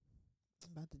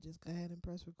I'm about to just go ahead and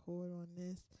press record on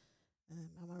this.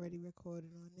 I'm already recording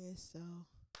on this, so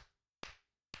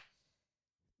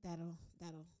that'll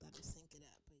sync it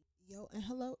up. But yo, and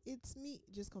hello, it's me.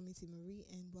 Just call me T Marie,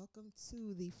 and welcome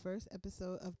to the first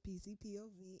episode of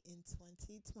POV in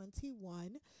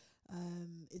 2021.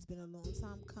 It's been a long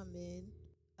time coming.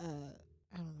 I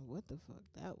don't know what the fuck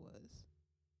that was.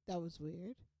 That was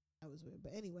weird.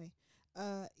 But anyway,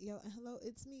 yo, and hello,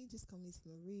 it's me. Just call me T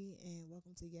Marie, and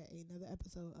welcome to yet another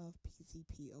episode of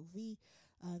POV.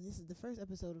 This is the first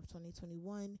episode of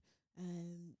 2021,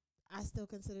 and I still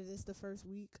consider this the first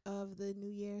week of the new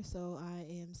year, so I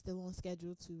am still on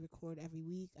schedule to record every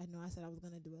week. I know I said I was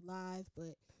gonna do it live,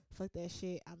 but fuck that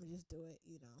shit. I'ma just do it,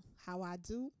 how I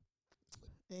do,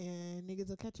 and niggas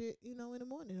will catch it, in the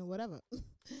morning or whatever.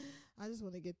 I just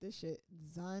want to get this shit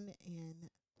done, and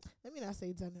let me not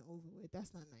say done and over with.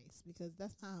 That's not nice, because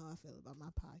that's not how I feel about my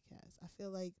podcast. I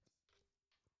feel like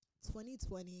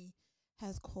 2020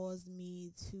 has caused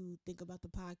me to think about the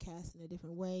podcast in a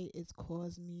different way. It's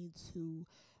caused me to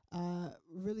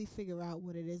really figure out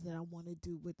what it is that I want to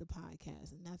do with the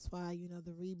podcast. And that's why,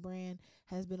 the rebrand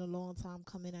has been a long time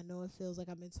coming. I know it feels like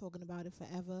I've been talking about it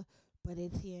forever, but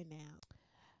it's here now.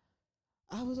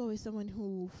 I was always someone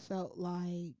who felt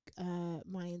like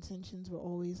my intentions were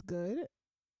always good,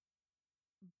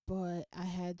 but I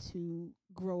had to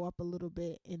grow up a little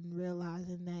bit in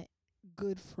realizing that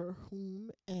good for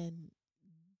whom and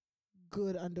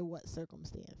good under what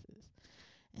circumstances.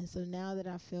 And so now that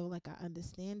I feel like I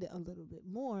understand it a little bit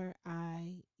more,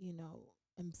 I,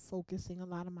 am focusing a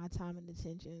lot of my time and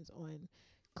attentions on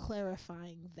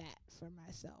clarifying that for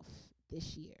myself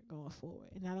this year going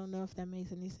forward. And I don't know if that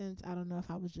makes any sense. I don't know if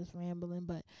I was just rambling,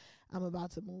 but I'm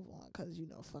about to move on because,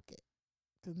 fuck it.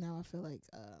 Because now I feel like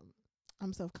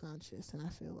I'm self-conscious, and I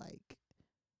feel like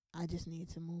I just need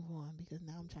to move on because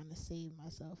now I'm trying to save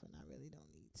myself and I really don't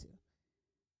need to.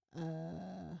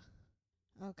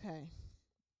 Okay.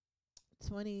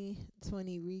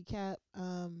 2020 recap.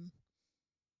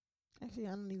 Actually,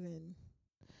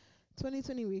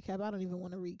 2020 recap. I don't even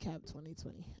want to recap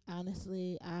 2020.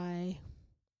 Honestly, I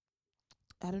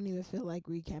don't even feel like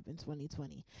recapping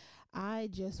 2020. I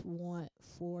just want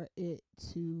for it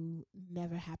to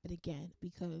never happen again,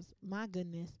 because my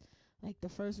goodness, like the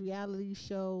first reality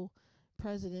show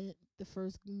president, the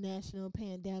first national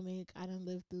pandemic, I done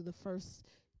lived through the first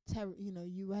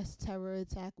U.S. terror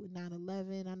attack with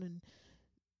 9/11. I done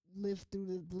lived through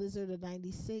the blizzard of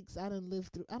 96. I done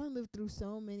lived through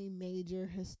so many major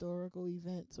historical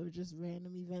events, or just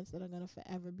random events that are going to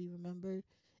forever be remembered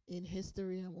in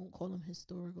history. I won't call them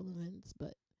historical events,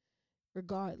 but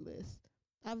regardless,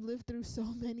 I've lived through so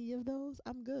many of those.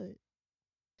 I'm good.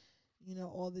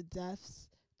 All the deaths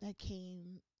that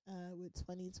came with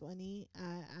 2020.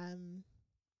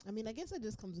 I guess it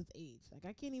just comes with age. Like,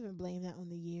 I can't even blame that on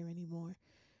the year anymore.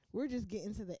 We're just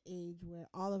getting to the age where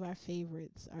all of our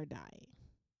favorites are dying.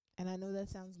 And I know that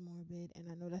sounds morbid, and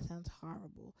I know that sounds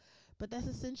horrible, but that's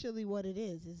essentially what it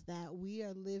is that we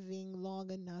are living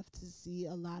long enough to see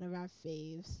a lot of our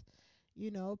faves,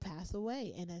 pass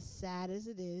away. And as sad as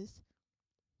it is,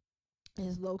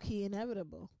 it's low-key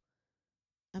inevitable.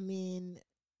 I mean,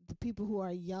 the people who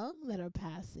are young that are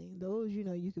passing, those,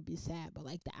 you could be sad, but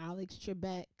like the Alex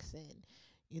Trebeks and,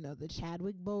 the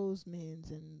Chadwick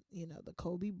Bosemans and, the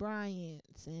Kobe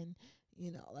Bryants and,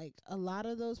 like a lot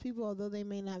of those people, although they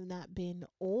may have not been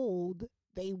old,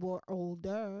 they were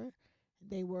older.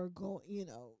 They were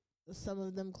some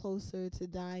of them closer to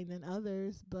dying than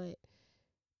others, but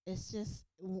it's just,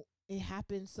 it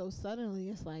happened so suddenly.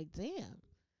 It's like, damn.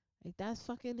 Like, that's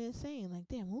fucking insane. Like,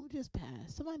 damn, who just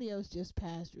passed? Somebody else just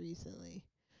passed recently.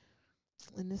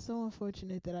 And it's so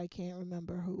unfortunate that I can't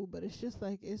remember who, but it's just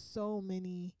like, it's so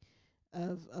many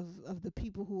of the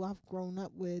people who I've grown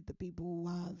up with, the people who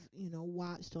I've,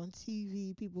 watched on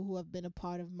TV, people who have been a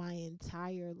part of my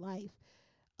entire life.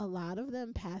 A lot of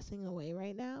them passing away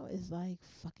right now is like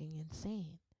fucking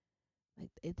insane.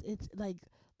 Like, it's like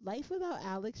life without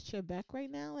Alex Trebek right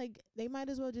now. Like, they might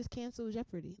as well just cancel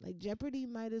Jeopardy. Like, Jeopardy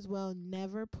might as well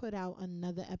never put out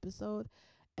another episode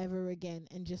ever again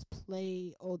and just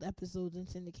play old episodes in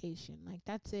syndication. Like,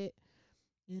 that's it.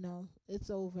 It's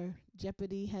over.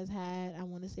 Jeopardy has had, I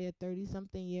want to say, a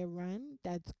 30-something year run.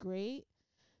 That's great.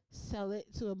 Sell it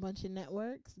to a bunch of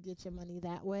networks, get your money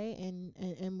that way,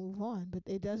 and move on. But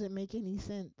it doesn't make any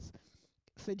sense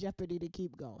for Jeopardy to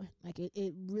keep going. Like,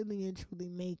 it really and truly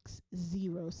makes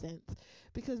zero sense,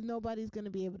 because nobody's going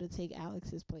to be able to take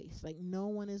Alex's place. Like, no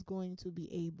one is going to be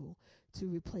able to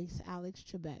replace Alex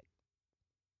Trebek.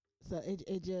 So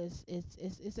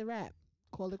it's a wrap.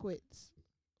 Call it quits.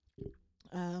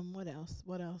 What else?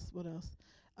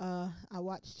 I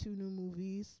watched two new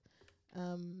movies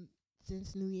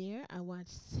since New Year. I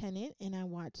watched Tenet and I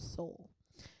watched Soul.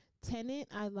 Tenet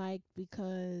I liked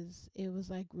because it was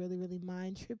like really, really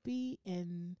mind trippy,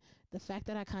 and the fact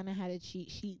that I kind of had a cheat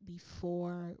sheet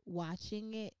before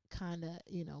watching it kind of,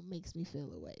 makes me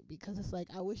feel away, because it's like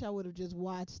I wish I would have just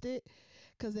watched it,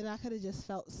 because then I could have just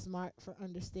felt smart for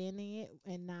understanding it,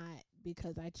 and not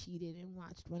because I cheated and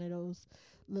watched one of those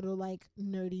little like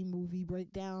nerdy movie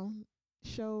breakdown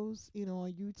shows,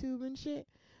 on YouTube and shit,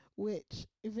 which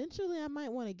eventually I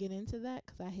might want to get into that,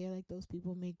 because I hear like those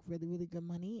people make really, really good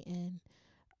money. And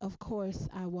of course,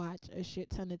 I watch a shit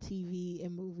ton of TV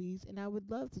and movies, and I would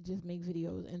love to just make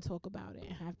videos and talk about it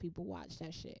and have people watch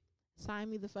that shit. Sign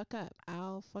me the fuck up.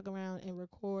 I'll fuck around and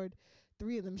record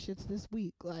 3 of them shits this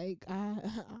week. Like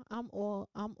I'm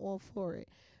all for it.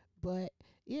 But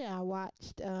yeah, I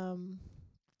watched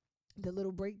the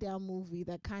little breakdown movie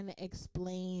that kind of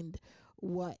explained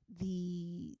what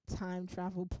the time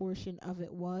travel portion of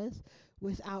it was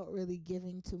without really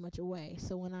giving too much away.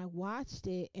 So when I watched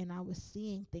it and I was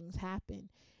seeing things happen,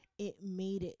 it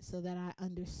made it so that I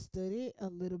understood it a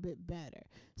little bit better.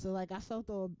 So like I felt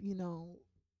all,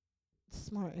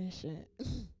 smart and shit.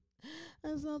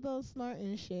 I felt all smart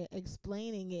and shit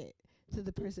explaining it to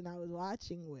the person I was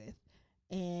watching with,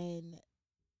 and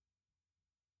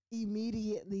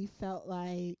immediately felt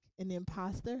like an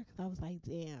imposter. I was like,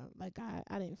 damn, like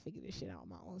I didn't figure this shit out on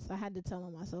my own. So I had to tell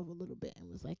on myself a little bit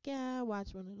and was like, yeah, I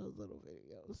watched one of those little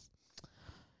videos.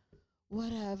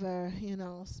 Whatever,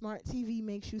 smart TV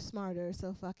makes you smarter.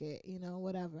 So fuck it,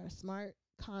 whatever. Smart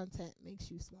content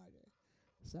makes you smarter.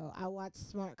 So I watch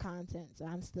smart content, so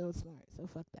I'm still smart. So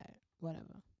fuck that.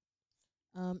 Whatever.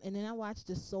 And then I watched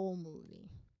the Soul movie.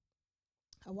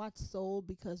 I watched Soul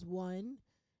because one,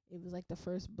 it was like the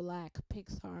first black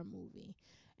Pixar movie,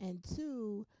 and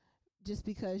two, just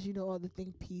because all the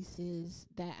think pieces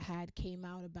that had came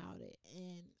out about it,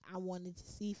 and I wanted to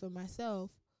see for myself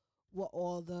what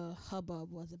all the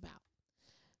hubbub was about.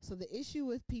 So the issue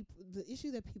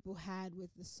that people had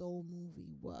with the Soul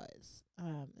movie was,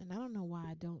 and I don't know why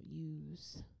I don't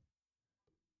use.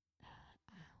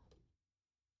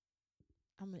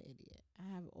 I'm an idiot.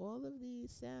 I have all of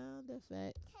these sound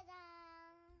effects.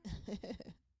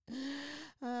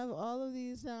 I have all of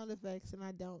these sound effects and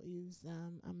I don't use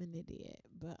them. I'm an idiot.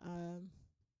 But oh.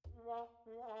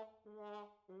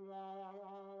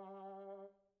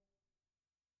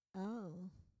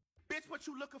 Bitch, what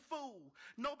you look a fool.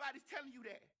 Nobody's telling you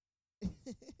that.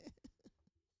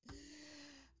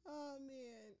 Oh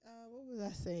man. What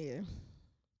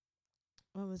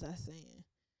was I saying?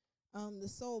 The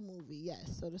Soul movie,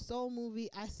 yes. So the Soul movie,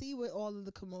 I see what all of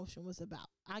the commotion was about.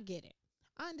 I get it.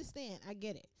 I understand. I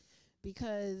get it.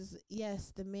 Because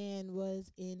yes, the man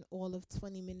was in all of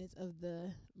 20 minutes of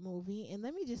the movie. And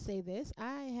let me just say this.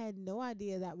 I had no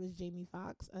idea that was Jamie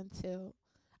Foxx until,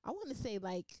 I want to say,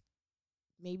 like,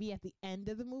 maybe at the end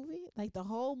of the movie. Like the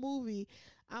whole movie,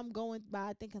 I'm going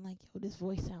by thinking like, yo, this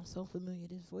voice sounds so familiar.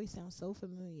 This voice sounds so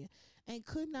familiar. And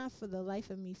could not for the life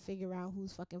of me figure out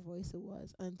whose fucking voice it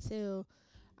was until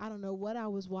I don't know what I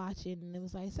was watching, and it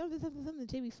was like something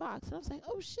Jamie Foxx. And I was like,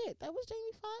 oh shit, that was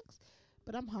Jamie Foxx.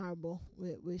 But I'm horrible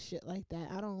with shit like that.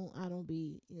 I don't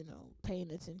be,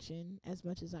 paying attention as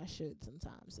much as I should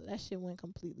sometimes. So that shit went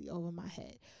completely over my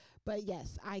head. But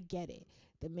yes, I get it.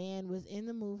 The man was in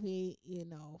the movie,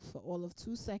 for all of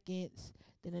 2 seconds.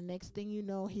 Then the next thing you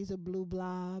know, he's a blue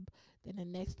blob. Then the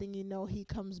next thing you know, he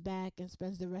comes back and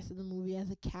spends the rest of the movie as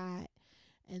a cat.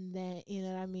 And then, you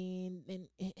know what I mean?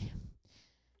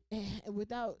 And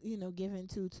without, giving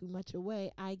too much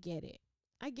away, I get it.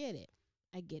 I get it.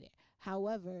 I get it.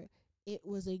 However, it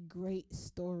was a great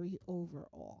story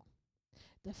overall.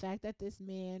 The fact that this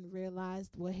man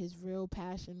realized what his real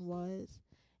passion was,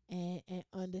 and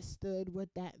understood what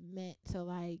that meant to,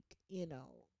 like,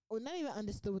 or not even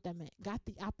understood what that meant, got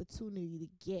the opportunity to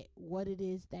get what it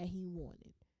is that he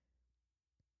wanted.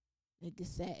 Like I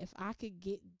said, if I could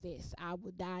get this, I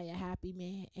would die a happy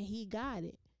man. And he got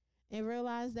it. And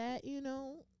realized that, it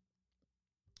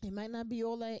might not be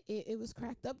all that it was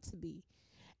cracked up to be.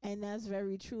 And that's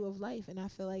very true of life. And I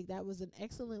feel like that was an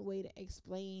excellent way to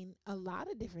explain a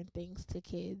lot of different things to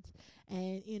kids.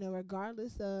 And,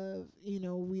 regardless of, we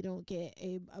don't get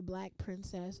a black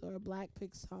princess or a black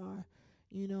Pixar,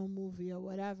 movie or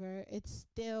whatever, it's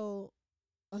still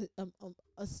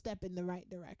a step in the right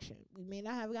direction. We may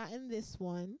not have gotten this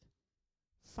one.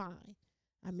 Fine.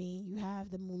 I mean, you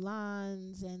have the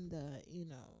Mulans and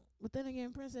but then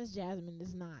again, Princess Jasmine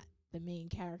is not the main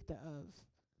character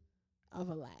of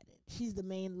Aladdin. She's the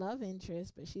main love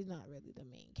interest, but she's not really the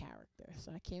main character.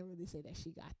 So I can't really say that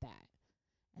she got that.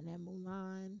 And then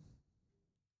Mulan,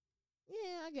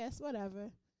 yeah, I guess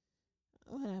whatever.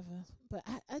 But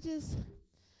I just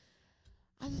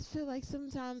feel like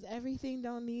sometimes everything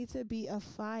don't need to be a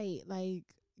fight. Like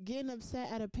getting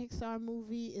upset at a Pixar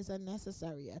movie is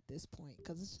unnecessary at this point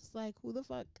because it's just like who the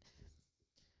fuck.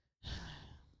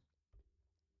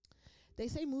 They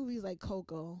say movies like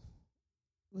Coco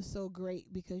was so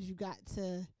great because you got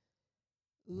to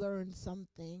learn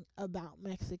something about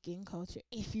Mexican culture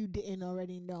if you didn't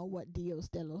already know what de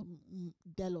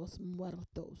los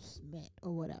Muertos meant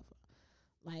or whatever.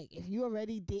 Like if you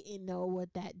already didn't know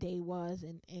what that day was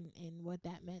and what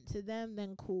that meant to them,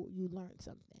 then cool, you learned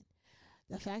something.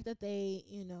 The fact that they,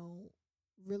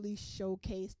 really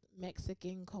showcased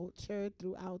Mexican culture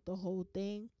throughout the whole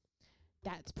thing,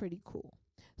 that's pretty cool.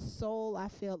 Soul, I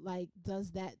feel like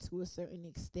does that to a certain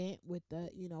extent with the,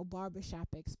 barbershop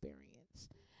experience.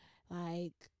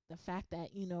 Like the fact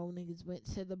that, niggas went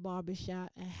to the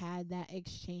barbershop and had that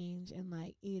exchange and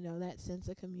like, that sense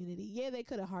of community. Yeah, they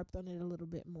could have harped on it a little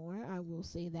bit more. I will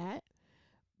say that.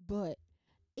 But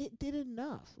it did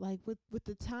enough. Like with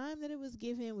the time that it was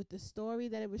given, with the story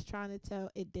that it was trying to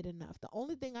tell, it did enough. The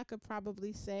only thing I could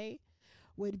probably say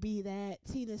would be that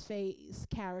Tina Fey's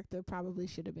character probably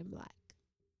should have been black.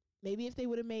 Maybe if they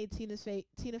would have made Tina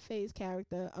Fey's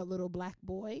character a little black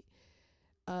boy,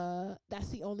 that's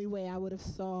the only way I would have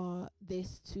saw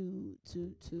this to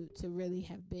really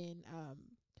have been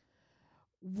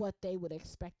what they would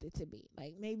expect it to be.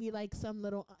 Like maybe like some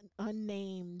little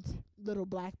unnamed little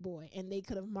black boy, and they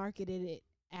could have marketed it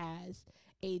as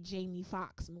a Jamie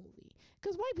Foxx movie.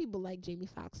 Because white people like Jamie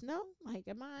Foxx. No, like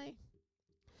am I?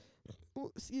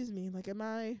 Oh, excuse me. Like am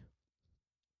I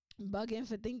bugging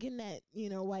for thinking that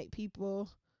white people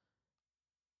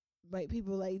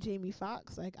like Jamie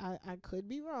Foxx? Like I could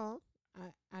be wrong.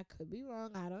 I could be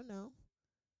wrong. I don't know.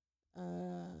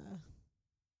 Uh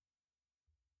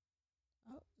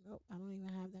oh nope. I don't even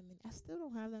have that many. I still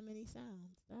don't have that many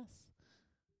sounds. That's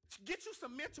Get you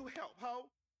some mental help, ho.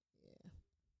 yeah.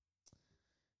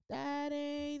 That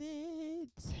ain't it.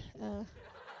 I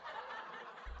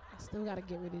still gotta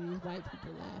get rid of these white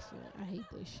people laughing. I hate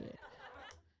this shit.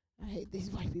 I hate these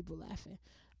white people laughing.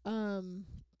 Um,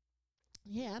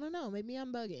 yeah, I don't know. Maybe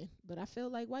I'm bugging, but I feel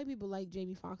like white people like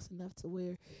Jamie Foxx enough to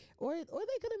where, or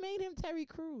they could have made him Terry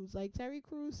Crews. Like Terry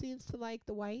Crews seems to like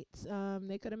the whites.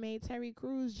 They could have made Terry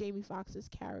Crews Jamie Foxx's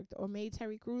character, or made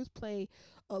Terry Crews play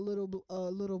a little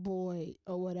boy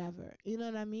or whatever. You know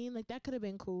what I mean? Like that could have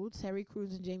been cool. Terry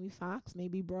Crews and Jamie Foxx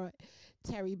maybe brought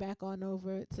Terry back on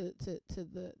over to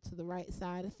the right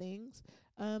side of things.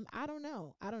 I don't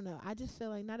know. I just feel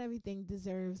like not everything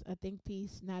deserves a think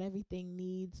piece. Not everything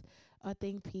needs a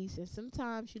think piece. And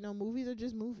sometimes, movies are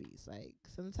just movies. Like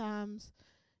sometimes,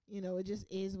 it just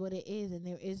is what it is, and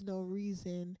there is no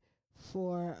reason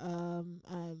for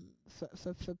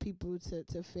people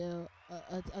to feel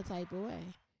a type of way.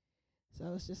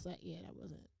 So it's just like, yeah, that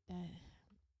wasn't that.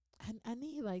 I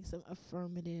need like some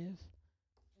affirmative.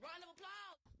 Round of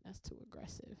applause. That's too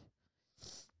aggressive.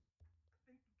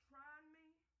 Think you trying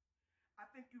me? I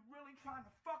think you really trying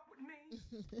to fuck with me?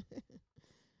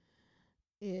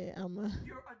 Yeah,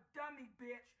 You're a dummy,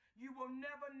 bitch. You will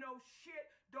never know shit.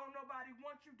 Don't nobody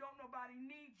want you. Don't nobody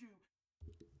need you.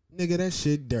 Nigga, that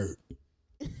shit dirt.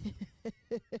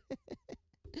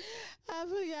 I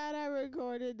forgot I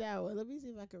recorded that one. Let me see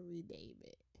if I can rename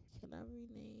it. Can I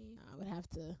rename? I would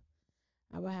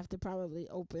have to probably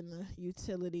open the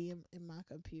utility in my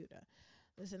computer.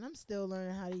 Listen, I'm still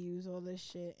learning how to use all this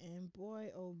shit, and boy,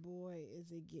 oh boy,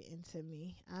 is it getting to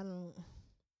me. I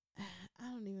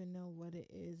don't even know what it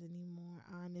is anymore.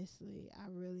 Honestly, I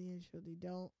really and truly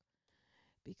don't,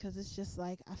 because it's just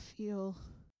like I feel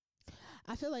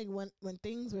like when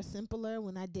things were simpler,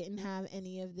 when I didn't have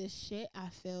any of this shit, I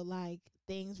feel like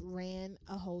things ran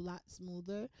a whole lot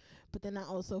smoother. But then I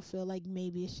also feel like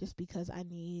maybe it's just because I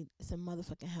need some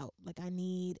motherfucking help. Like I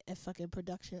need a fucking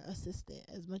production assistant.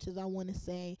 As much as I want to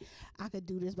say I could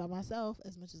do this by myself,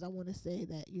 as much as I want to say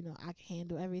that, I can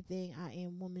handle everything, I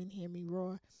am woman, hear me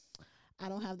roar, I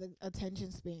don't have the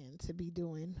attention span to be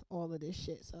doing all of this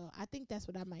shit. So I think that's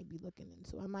what I might be looking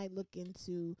into. I might look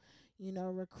into,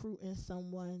 recruiting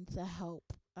someone to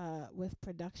help with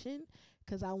production,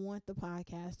 because I want the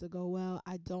podcast to go well.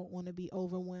 I don't want to be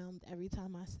overwhelmed every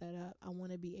time I set up. I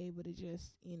want to be able to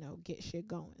just, get shit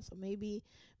going. So maybe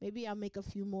I'll make a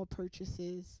few more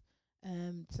purchases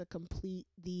to complete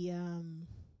the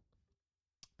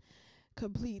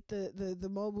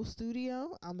mobile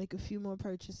studio. I'll make a few more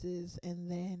purchases, and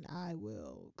then I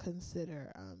will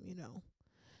consider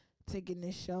taking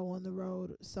this show on the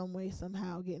road some way,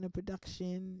 somehow, getting a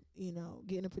production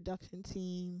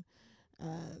team,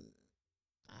 Um,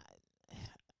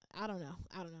 I, I don't know.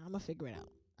 I'm gonna figure it out.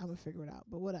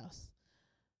 But what else?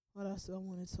 What else do I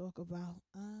want to talk about?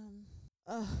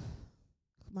 Uh,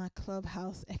 my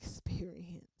Clubhouse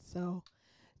experience. So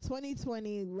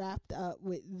 2020 wrapped up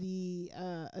with the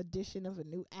addition of a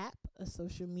new app, a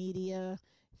social media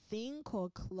thing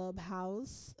called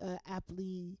Clubhouse,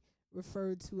 aptly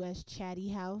referred to as Chatty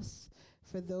House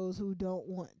for those who don't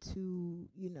want to,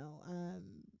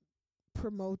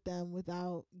 promote them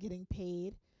without getting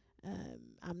paid.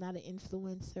 I'm not an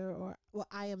influencer,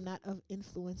 I am not of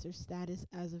influencer status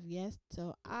as of yet,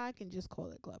 so I can just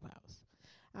call it Clubhouse.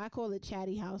 I call it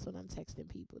Chatty House when I'm texting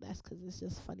people. That's because it's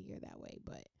just funnier that way.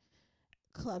 But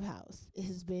Clubhouse, it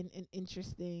has been an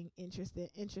interesting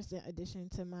addition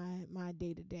to my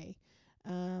day to day.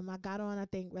 I got on, I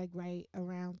think, like right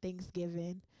around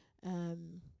Thanksgiving.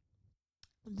 Didn't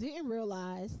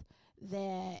realize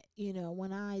that,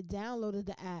 when I downloaded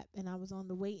the app and I was on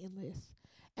the waiting list,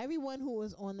 everyone who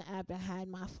was on the app that had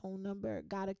my phone number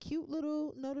got a cute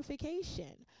little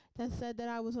notification that said that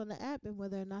I was on the app and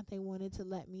whether or not they wanted to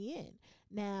let me in.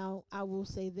 Now, I will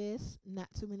say this, not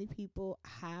too many people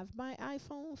have my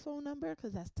iPhone phone number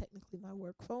because that's technically my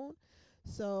work phone.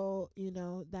 So,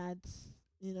 that's,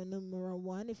 number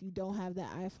one. If you don't have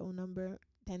that iPhone number,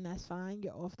 then that's fine.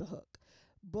 You're off the hook.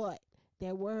 But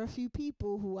there were a few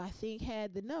people who I think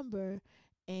had the number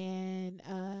and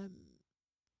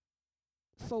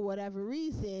for whatever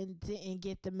reason didn't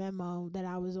get the memo that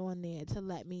I was on there to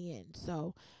let me in.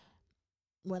 So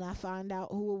when I find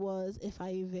out who it was, if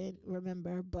I even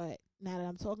remember, but now that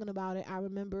I'm talking about it, I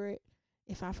remember it.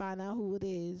 If I find out who it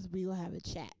is, we will have a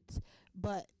chat.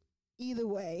 But either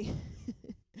way,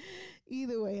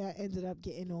 I ended up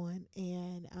getting on,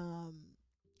 and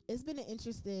it's been an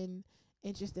interesting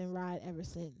ride ever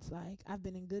since. Like, I've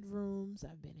been in good rooms,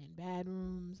 I've been in bad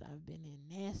rooms, I've been in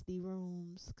nasty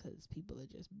rooms because people are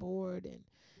just bored, and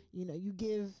you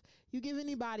give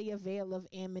anybody a veil of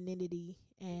anonymity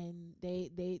and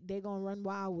they gonna run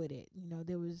wild with it.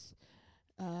 There was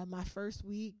my first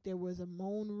week, there was a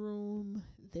moan room,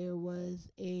 there was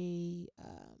a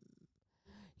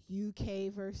UK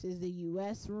versus the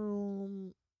US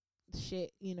room.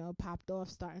 Shit, popped off,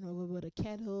 starting over with a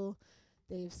kettle.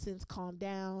 They've since calmed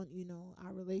down.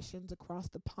 Our relations across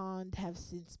the pond have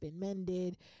since been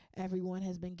mended. Everyone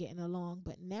has been getting along.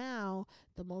 But now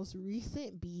the most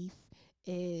recent beef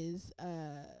is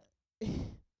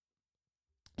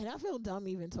and I feel dumb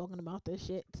even talking about this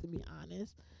shit, to be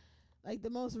honest. Like, the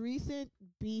most recent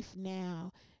beef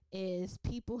now is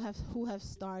people who have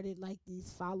started like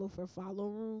these follow for follow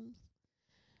rooms,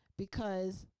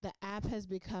 because the app has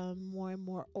become more and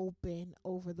more open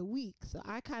over the week. So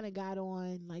I kind of got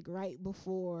on like right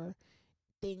before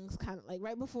things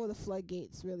right before the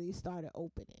floodgates really started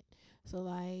opening. So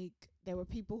like there were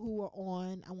people who were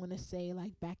on, I want to say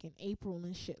like back in April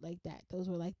and shit like that. Those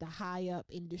were like the high up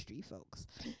industry folks.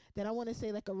 Then I want to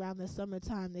say like around the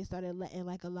summertime they started letting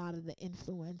like a lot of the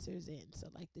influencers in. So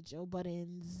like the Joe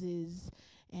Buddenses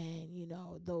and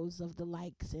those of the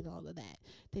likes and all of that.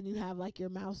 Then you have like your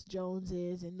Mouse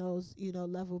Joneses and those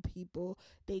level people.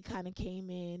 They kind of came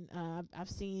in. I've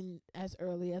seen as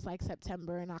early as like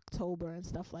September and October and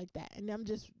stuff like that. And I'm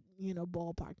just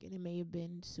ballparking. It may have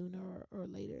been sooner or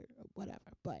later or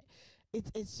whatever, but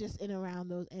it's just in around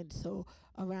those. And so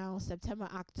around September,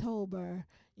 October,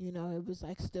 it was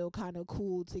like still kind of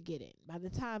cool to get in. By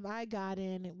the time I got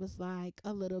in, it was like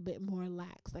a little bit more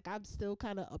lax. Like, I'm still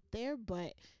kind of up there,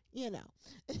 but it's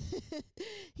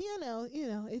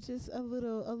just a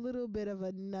little bit of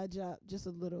a nudge up, just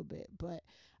a little bit. But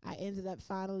I ended up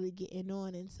finally getting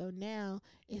on, and so now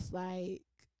it's like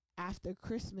after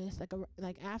Christmas,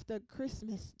 like after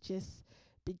Christmas just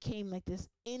became like this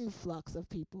influx of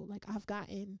people. Like, I've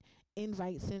gotten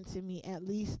invites sent to me at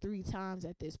least 3 times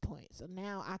at this point. So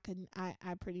now I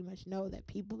pretty much know that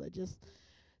people are just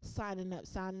signing up.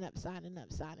 So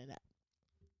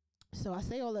I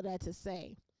say all of that to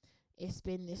say it's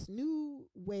been this new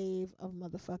wave of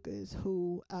motherfuckers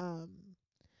who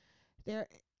they're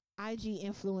IG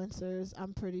influencers.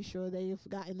 I'm pretty sure they've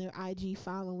gotten their IG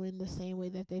following the same way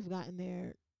that they've gotten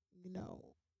their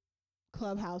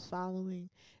Clubhouse following.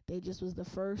 They just was the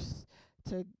first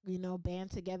to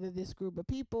band together this group of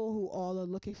people who all are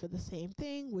looking for the same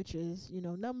thing, which is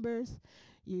numbers.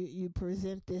 You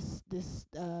present this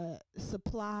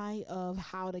supply of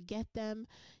how to get them.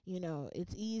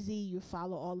 It's easy. You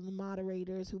follow all of the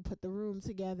moderators who put the room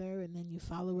together, and then you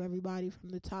follow everybody from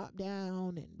the top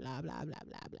down, and blah blah blah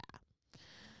blah blah.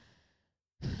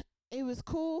 It was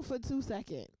cool for 2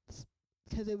 seconds.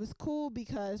 because it was cool,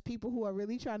 because people who are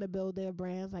really trying to build their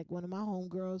brands, like one of my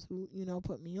homegirls who,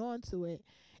 put me on to it,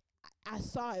 I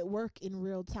saw it work in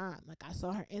real time. Like, I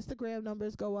saw her Instagram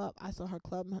numbers go up. I saw her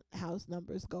Clubhouse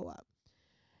numbers go up.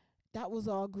 That was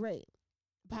all great.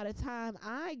 By the time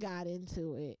I got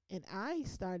into it and I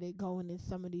started going in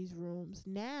some of these rooms,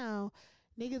 now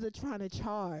niggas are trying to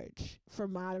charge for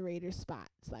moderator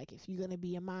spots. Like, if you're going to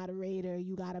be a moderator,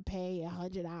 you got to pay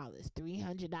 $100,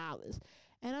 $300.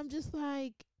 And I'm just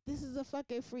like, this is a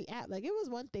fucking free app. Like, it was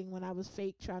one thing when I was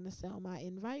fake trying to sell my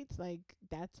invites. Like,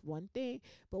 that's one thing.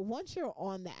 But once you're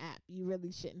on the app, you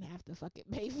really shouldn't have to fucking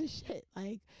pay for shit.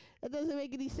 Like, that doesn't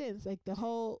make any sense. Like, the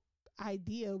whole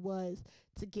idea was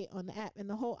to get on the app. And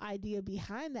the whole idea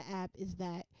behind the app is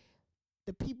that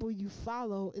the people you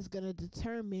follow is going to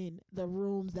determine the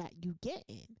rooms that you get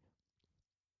in.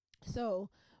 So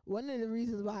one of the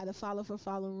reasons why the follow for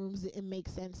follow rooms didn't make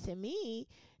sense to me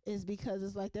is because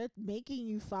it's like they're making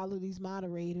you follow these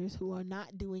moderators who are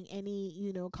not doing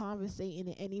any, conversating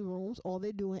in any rooms. All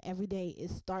they're doing every day is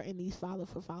starting these follow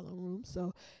for follow rooms.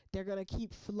 So they're going to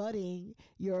keep flooding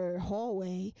your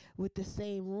hallway with the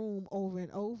same room over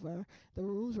and over. The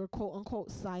rooms were quote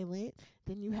unquote silent.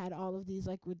 Then you had all of these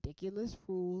like ridiculous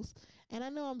rules. And I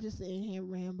know I'm just sitting here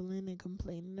rambling and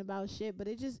complaining about shit, but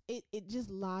it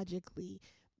just logically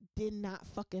did not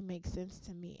fucking make sense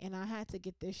to me. And I had to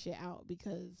get this shit out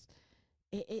because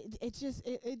it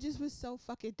just was so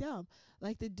fucking dumb.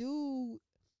 Like, the dude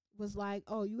was like,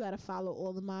 oh, you got to follow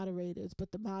all the moderators,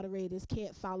 but the moderators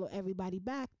can't follow everybody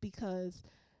back because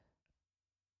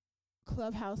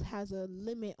Clubhouse has a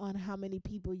limit on how many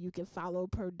people you can follow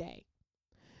per day.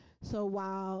 So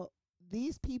while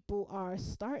these people are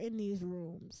starting these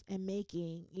rooms and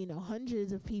making,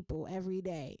 hundreds of people every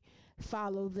day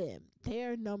follow them,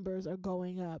 their numbers are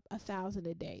going up 1,000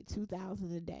 a day,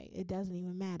 2,000 a day. It doesn't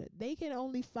even matter. They can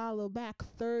only follow back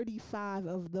 35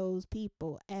 of those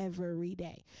people every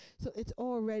day. So it's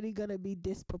already going to be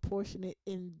disproportionate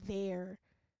in their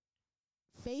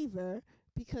favor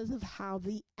because of how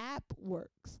the app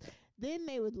works. Then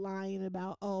they would lying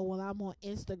about, oh, well, I'm on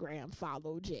Instagram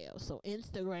follow jail, so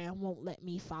Instagram won't let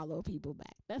me follow people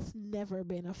back. That's never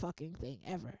been a fucking thing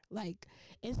ever. Like,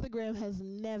 Instagram has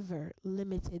never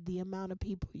limited the amount of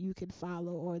people you can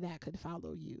follow or that could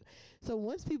follow you. So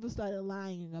once people started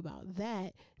lying about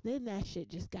that, then that shit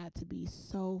just got to be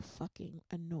so fucking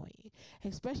annoying.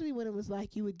 Especially when it was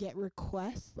like you would get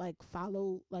requests, like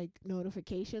follow, like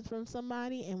notifications from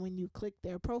somebody, and when you click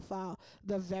their profile,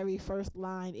 the very first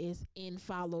line is in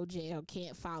follow jail,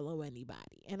 can't follow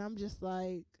anybody. And I'm just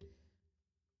like,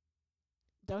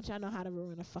 don't y'all know how to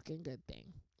ruin a fucking good thing?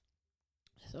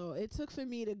 So it took for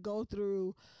me to go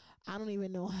through, I don't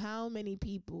even know how many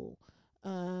people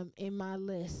in my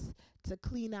list to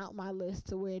clean out my list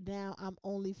to where now I'm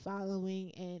only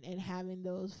following and having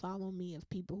those follow me of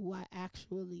people who I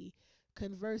actually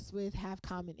converse with, have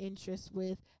common interests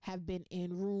with, have been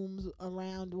in rooms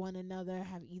around one another,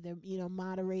 have either,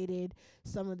 moderated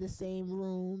some of the same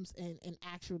rooms and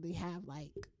actually have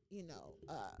like,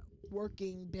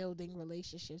 working, building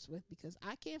relationships with, because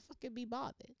I can't fucking be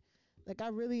bothered. Like, I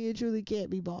really and truly can't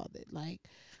be bothered. Like,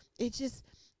 it just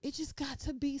got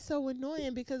to be so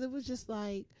annoying because it was just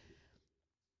like,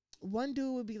 one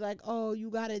dude would be like, oh, you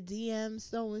got to DM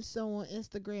so-and-so on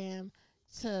Instagram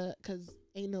because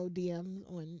ain't no DM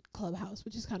on Clubhouse,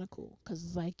 which is kind of cool because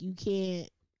it's like you can't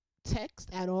text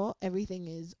at all. Everything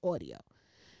is audio.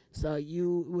 So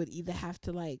you would either have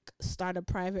to like start a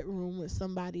private room with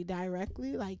somebody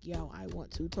directly, like, yo, I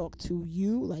want to talk to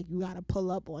you. Like, you got to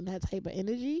pull up on that type of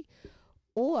energy,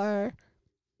 or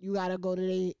you got to go to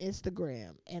their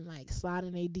Instagram and like slide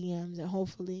in their DMs, and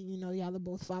hopefully, y'all are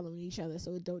both following each other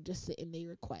so it don't just sit in their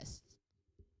requests.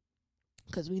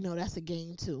 Because we know that's a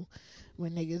game too,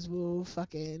 when niggas will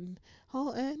fucking,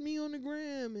 oh, add me on the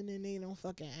gram, and then they don't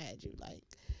fucking add you. Like,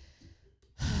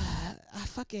 I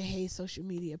fucking hate social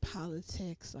media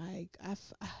politics. Like,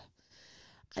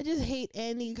 I just hate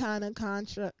any kind of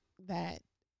construct that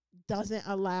doesn't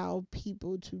allow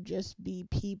people to just be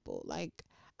people. Like,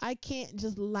 I can't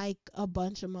just like a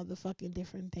bunch of motherfucking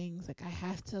different things. Like, I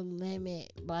have to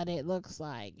limit what it looks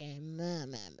like, and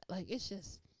like,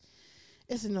 it's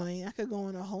annoying. I could go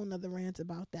on a whole nother rant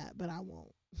about that, but I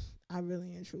won't. I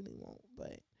really and truly won't.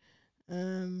 But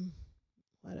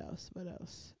what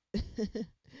else?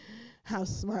 How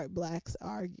smart blacks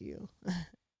argue.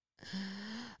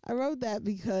 I wrote that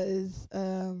because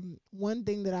one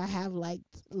thing that I have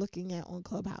liked looking at on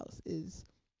Clubhouse is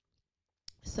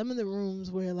some of the rooms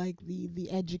where like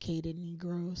the educated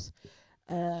Negroes,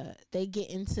 they get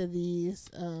into these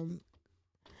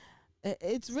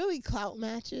it's really clout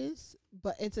matches,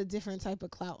 but it's a different type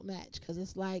of clout match because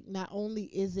it's like not only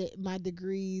is it my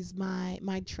degrees,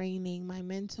 my training, my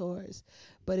mentors,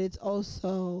 but it's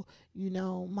also, you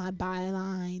know, my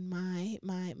byline, my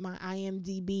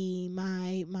IMDb,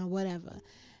 my whatever.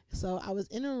 So I was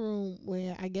in a room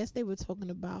where I guess they were talking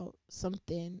about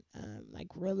something like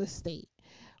real estate,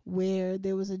 where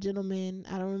there was a gentleman,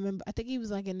 I don't remember, I think he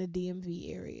was like in the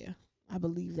DMV area. I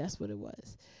believe that's what it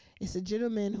was. It's a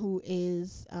gentleman who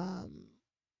is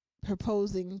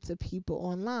proposing to people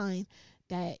online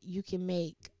that you can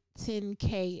make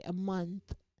 10K a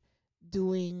month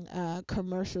doing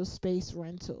commercial space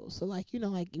rentals. So like, you know,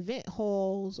 like event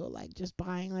halls or like just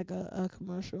buying like a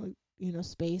commercial, you know,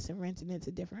 space and renting it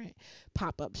to different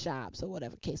pop-up shops or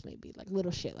whatever case may be, like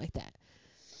little shit like that.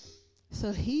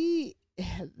 So he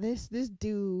this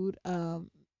dude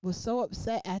was so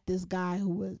upset at this guy who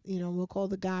was, you know, we'll call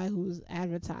the guy who was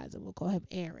advertising, we'll call him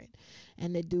Aaron.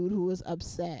 And the dude who was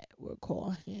upset, we'll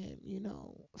call him, you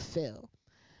know, Phil.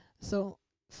 So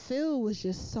Phil was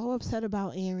just so upset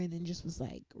about Aaron and just was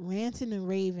like ranting and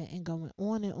raving and going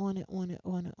on and on and on and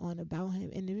on and on about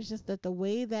him. And it was just that the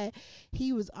way that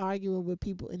he was arguing with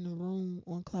people in the room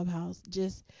on Clubhouse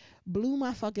just blew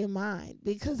my fucking mind,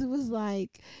 because it was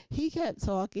like he kept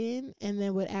talking and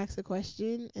then would ask a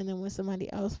question, and then when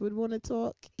somebody else would want to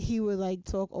talk, he would like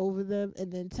talk over them and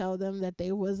then tell them that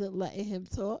they wasn't letting him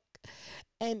talk.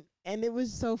 And it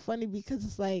was so funny because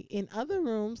it's like in other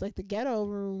rooms, like the ghetto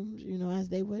rooms, you know, as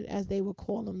they would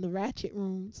call them, the ratchet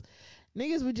rooms,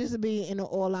 niggas would just be in an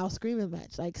all out screaming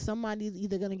match. Like somebody's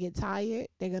either gonna get tired,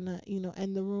 they're gonna, you know,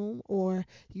 end the room, or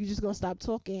you just gonna stop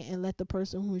talking and let the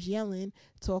person who's yelling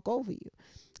talk over you.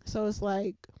 So it's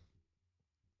like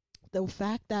the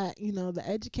fact that, you know, the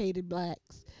educated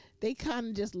blacks, they kind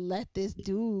of just let this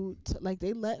dude like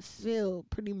they let Phil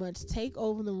pretty much take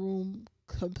over the room,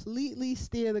 completely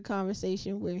steer the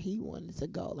conversation where he wanted to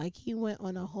go. Like he went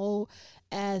on a whole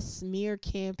ass smear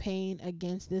campaign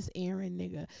against this Aaron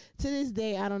nigga. To this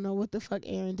day, I don't know what the fuck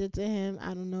Aaron did to him.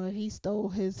 I don't know if he stole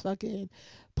his fucking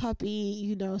puppy,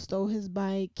 you know, stole his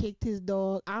bike, kicked his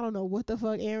dog. I don't know what the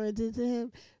fuck Aaron did to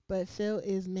him. But Phil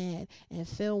is mad, and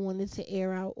Phil wanted to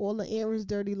air out all of Aaron's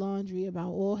dirty laundry about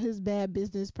all his bad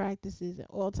business practices and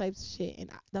all types of shit. And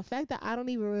the fact that I don't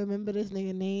even remember this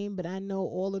nigga name, but I know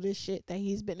all of this shit that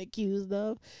he's been accused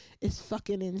of, is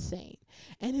fucking insane.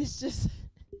 And it's just,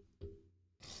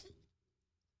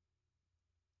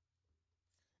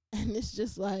 and it's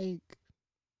just like,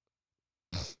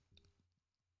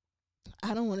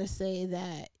 I don't want to say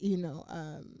that, you know,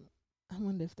 I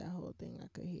wonder if that whole thing I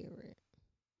could hear it.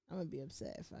 I'm gonna be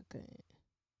upset if I couldn't.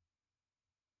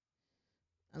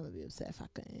 I'm gonna be upset if I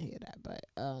couldn't hear that. But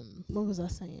what was I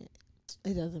saying?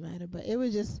 It doesn't matter. But it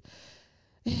was just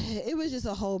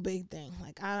a whole big thing.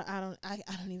 Like I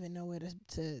don't even know where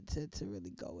to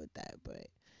really go with that. But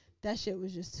that shit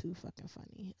was just too fucking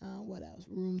funny. What else?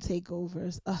 Room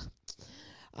takeovers.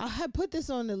 I had put this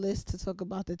on the list to talk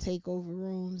about the takeover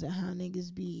rooms and how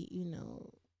niggas be, you know,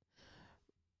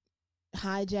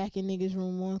 hijacking niggas'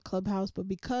 room on Clubhouse. But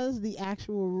because the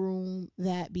actual room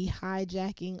that be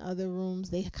hijacking other rooms,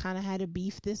 they kind of had a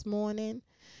beef this morning,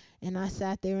 and I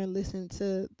sat there and listened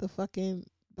to the fucking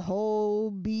whole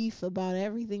beef about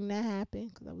everything that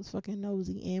happened because I was fucking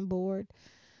nosy and bored.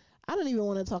 I don't even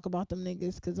want to talk about them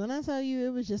niggas, because when I tell you, it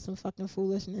was just some fucking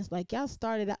foolishness. Like, y'all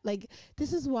started out, like,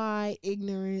 this is why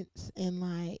ignorance and,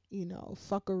 like, you know,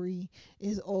 fuckery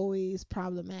is always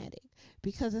problematic,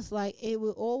 because it's like it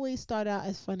will always start out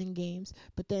as fun and games,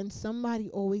 but then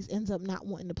somebody always ends up not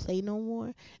wanting to play no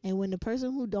more. And when the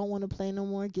person who don't want to play no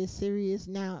more gets serious,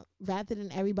 now rather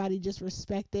than everybody just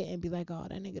respect it and be like, oh,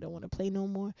 that nigga don't want to play no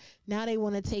more, now they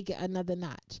want to take it another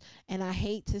notch. And I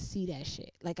hate to see that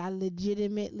shit. Like, I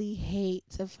legitimately hate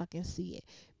to fucking see it,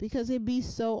 because it'd be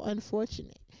so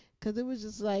unfortunate. Because it was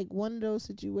just like one of those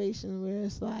situations where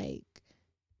it's like,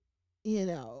 you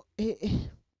know,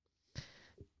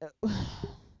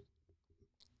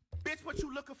 Bitch, what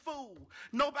you look a fool?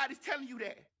 Nobody's telling you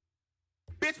that.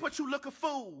 Bitch, what you look a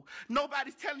fool?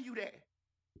 Nobody's telling you that.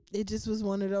 it just was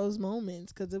one of those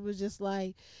moments, because it was just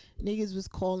like niggas was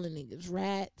calling niggas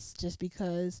rats just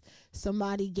because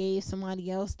somebody gave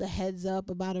somebody else the heads up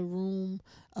about a room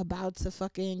about to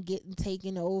fucking getting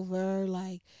taken over.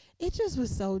 Like, it just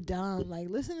was so dumb. Like,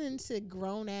 listening to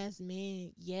grown ass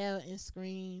men yell and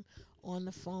scream on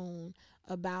the phone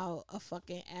about a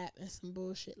fucking app and some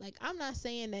bullshit. Like, I'm not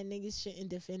saying that niggas shouldn't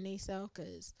defend themselves,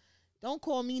 because don't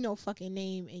call me no fucking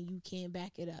name and you can't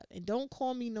back it up. And don't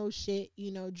call me no shit,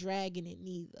 you know, dragging it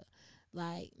neither.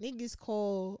 Like, niggas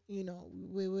call, you know,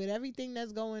 with everything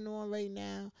that's going on right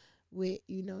now, with,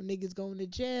 niggas going to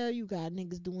jail. You got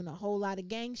niggas doing a whole lot of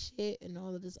gang shit and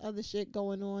all of this other shit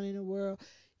going on in the world.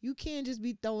 You can't just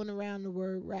be throwing around the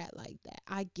word rat like that.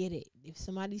 I get it. If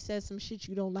somebody says some shit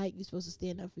you don't like, you're supposed to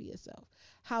stand up for yourself.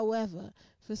 However,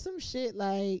 for some shit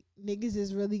like niggas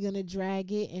is really gonna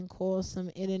drag it and call some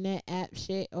internet app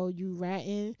shit, oh, you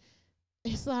ratting,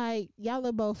 it's like y'all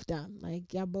are both dumb.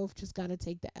 Like y'all both just gotta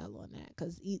take the L on that,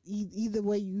 because either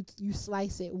way you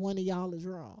slice it, one of y'all is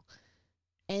wrong,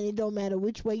 and it don't matter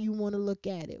which way you want to look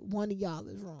at it, one of y'all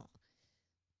is wrong,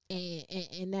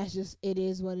 and that's just, it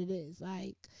is what it is.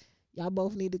 Like y'all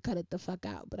both need to cut it the fuck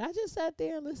out. But I just sat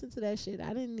there and listened to that shit.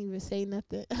 I didn't even say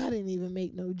nothing. I didn't even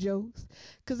make no jokes,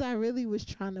 because I really was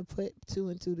trying to put two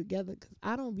and two together, because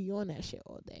I don't be on that shit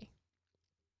all day.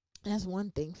 That's one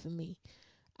thing for me.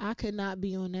 I could not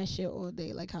be on that shit all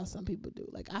day like how some people do.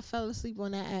 Like, I fell asleep on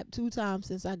that app 2 times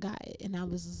since I got it, and I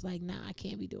was just like, nah, I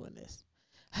can't be doing this.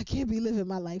 I can't be living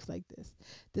my life like this.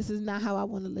 This is not how I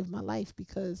want to live my life,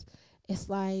 because it's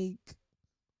like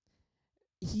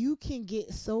you can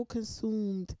get so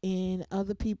consumed in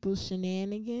other people's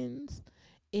shenanigans.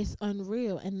 It's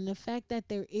unreal. And the fact that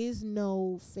there is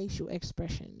no facial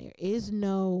expression, there is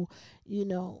no,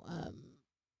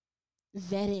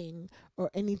 vetting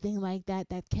or anything like that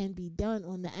can be done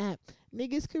on the app.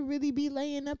 Niggas could really be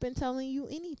laying up and telling you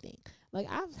anything. Like,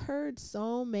 I've heard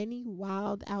so many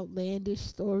wild, outlandish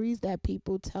stories that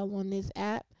people tell on this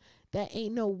app that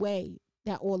ain't no way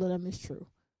that all of them is true.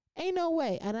 Ain't no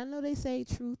way. And I know they say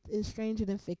truth is stranger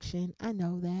than fiction. I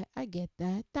know that. I get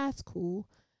that. That's cool.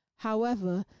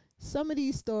 However, some of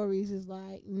these stories is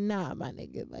like, nah, my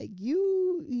nigga, like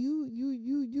you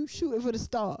shooting for the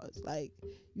stars. Like,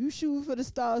 you shooting for the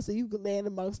stars so you can land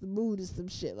amongst the moon and some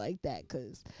shit like that.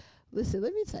 Cause listen,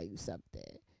 let me tell you something.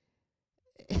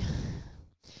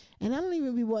 And I don't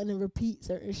even be wanting to repeat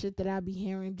certain shit that I be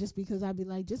hearing, just because I be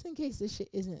like, just in case this shit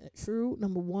isn't true,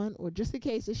 number one, or just in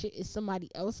case this shit is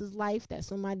somebody else's life that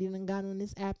somebody done got on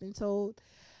this app and told.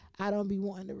 I don't be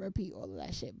wanting to repeat all of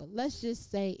that shit. But let's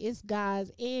just say it's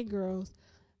guys and girls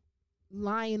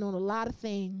lying on a lot of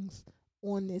things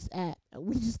on this app.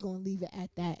 We just gonna leave it at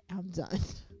that. I'm done.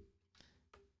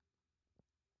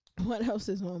 What else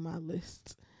is on my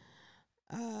list?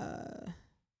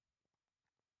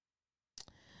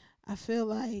 I feel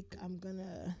like I'm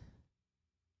gonna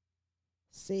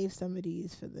save some of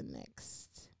these for the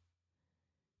next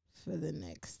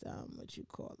what you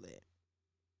call it.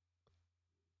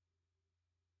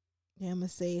 Yeah, I'm gonna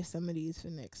save some of these for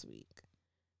next week.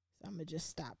 So I'm gonna just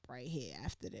stop right here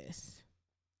after this,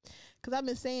 because I've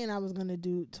been saying I was gonna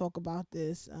talk about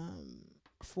this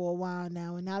for a while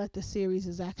now, and now that the series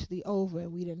is actually over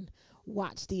and we didn't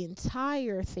watch the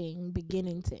entire thing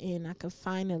beginning to end, I can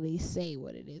finally say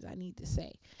what it is I need to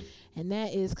say, and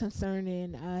that is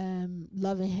concerning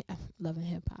loving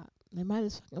hip hop. They might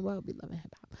as fucking well be loving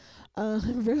hip hop.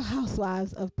 Real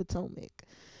Housewives of Potomac.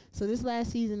 So this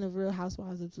last season of Real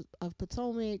Housewives of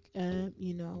Potomac,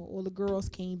 all the girls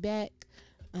came back.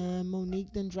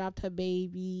 Monique done dropped her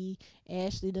baby.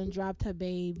 Ashley done dropped her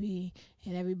baby.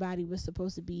 And everybody was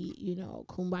supposed to be,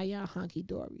 kumbaya, honky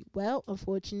dory. Well,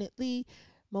 unfortunately,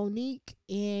 Monique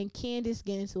and Candace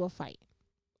get into a fight.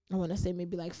 I want to say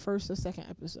maybe like first or second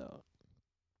episode.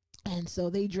 And so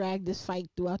they dragged this fight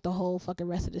throughout the whole fucking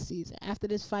rest of the season. After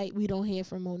this fight, we don't hear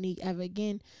from Monique ever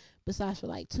again, besides for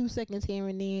like 2 seconds here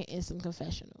and there and some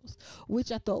confessionals,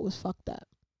 which I thought was fucked up.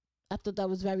 I thought that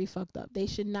was very fucked up. They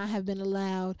should not have been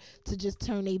allowed to just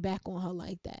turn their back on her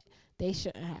like that. They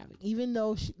shouldn't have. Even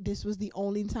though this was the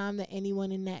only time that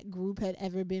anyone in that group had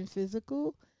ever been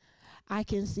physical, I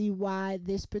can see why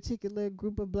this particular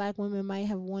group of black women might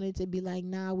have wanted to be like,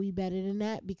 nah, we better than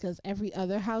that, because every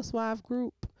other housewife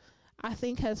group, I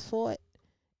think, has fought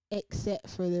except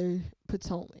for the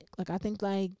Potomac. Like, I think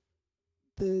like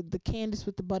the Candace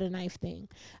with the butter knife thing,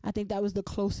 I think that was the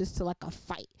closest to like a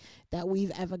fight that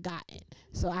we've ever gotten.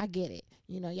 So I get it.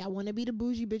 Y'all want to be the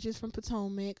bougie bitches from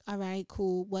Potomac. All right,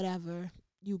 cool, whatever.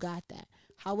 You got that.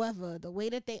 However, the way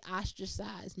that they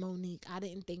ostracized Monique, I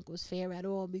didn't think was fair at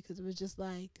all, because it was just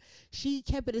like, she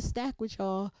kept it a stack with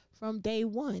y'all from day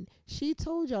one. She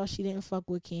told y'all she didn't fuck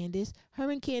with Candace.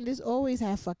 Her and Candace always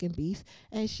had fucking beef,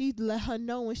 and she let her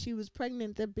know when she was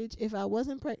pregnant that, bitch, if I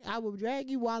wasn't pregnant, I would drag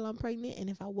you while I'm pregnant, and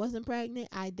if I wasn't pregnant,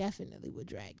 I definitely would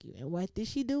drag you. And what did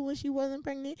she do when she wasn't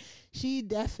pregnant? She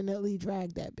definitely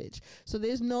dragged that bitch. So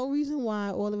there's no reason why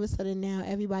all of a sudden now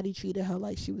everybody treated her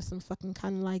like she was some fucking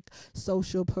kind of like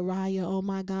social pariah. Oh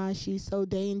my God, she's so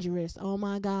dangerous. Oh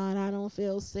my God, I don't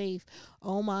feel safe.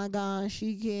 Oh my God,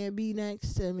 she can't be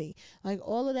next to me. Like,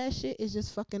 all of that shit is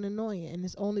just fucking annoying. And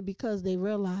it's only because they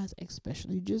realize,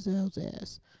 especially Giselle's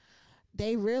ass,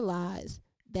 they realized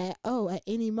that, oh, at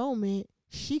any moment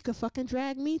she could fucking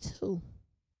drag me too.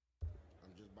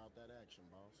 I'm just about that action,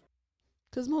 boss.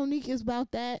 Cause Monique is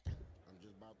about that. I'm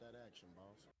just about that action,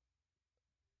 boss.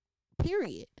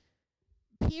 Period.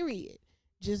 Period.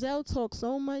 Giselle talks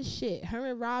so much shit. Her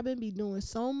and Robin be doing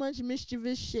so much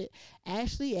mischievous shit.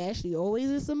 Ashley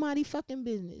always in somebody fucking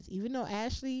business. Even though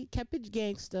Ashley kept it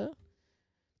gangster,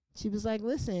 she was like,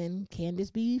 listen,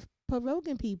 Candace be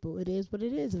provoking people. It is what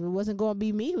it is. If it wasn't going to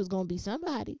be me, it was going to be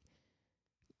somebody.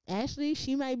 Ashley,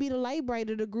 she might be the light bright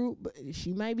of the group, but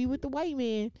she might be with the white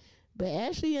man. But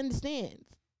Ashley understands.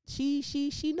 She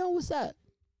know what's up.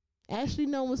 Ashley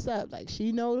know what's up. Like,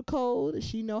 she know the code.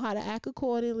 She know how to act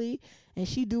accordingly. And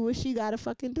she do what she gotta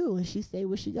fucking do. And she say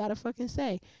what she gotta fucking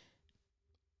say.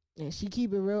 And she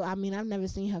keep it real. I mean, I've never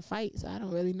seen her fight, so I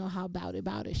don't really know how about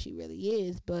it she really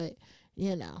is. But,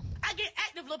 you know. I get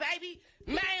active, little baby.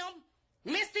 Ma'am,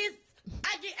 missus,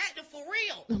 I get active for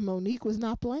real. Monique was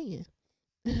not playing.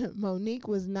 Monique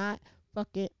was not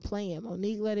fucking playing.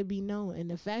 Monique let it be known.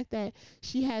 And the fact that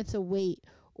she had to wait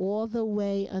all the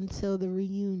way until the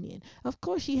reunion. Of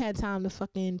course she had time to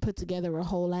fucking put together a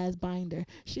whole ass binder.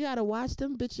 She gotta watch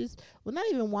them bitches. Well, not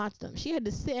even watch them. She had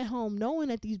to sit at home knowing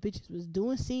that these bitches was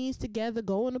doing scenes together,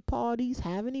 going to parties,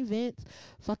 having events,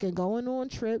 fucking going on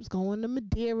trips, going to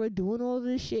Madeira, doing all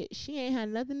this shit. She ain't had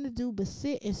nothing to do but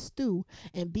sit and stew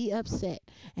and be upset.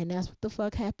 And that's what the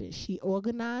fuck happened. She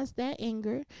organized that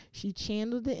anger. She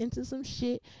channeled it into some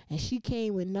shit. And she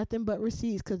came with nothing but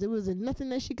receipts. Because there wasn't nothing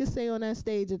that she could say on that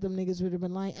stage that them niggas would have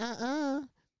been like,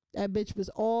 that bitch was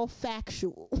all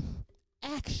factual.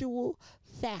 Actual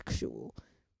factual.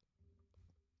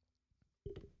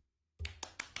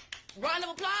 Round of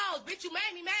applause, bitch, you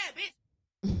made me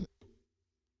mad,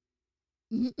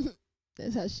 bitch.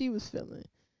 That's how she was feeling.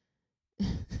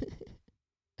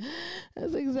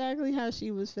 That's exactly how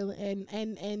she was feeling.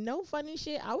 And no funny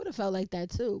shit, I would have felt like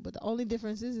that too. But the only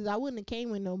difference is I wouldn't have came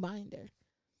with no binder.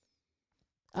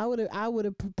 I would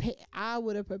have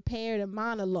prepared a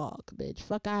monologue, bitch.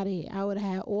 Fuck out of here. I would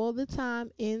have had all the time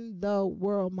in the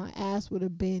world. My ass would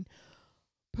have been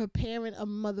preparing a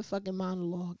motherfucking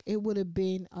monologue. It would have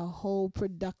been a whole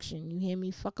production. You hear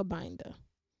me? Fuck a binder.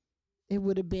 It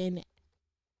would have been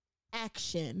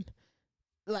action.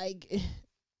 Like,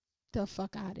 the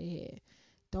fuck out of here.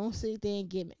 Don't sit there and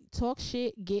get me. Talk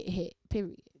shit, get hit.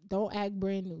 Period. Don't act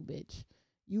brand new, bitch.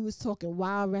 You was talking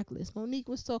wild reckless. Monique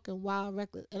was talking wild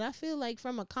reckless. And I feel like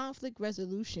from a conflict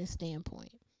resolution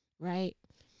standpoint, right?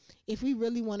 If we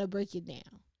really want to break it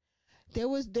down, there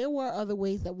were other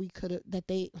ways that we could have,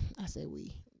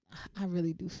 I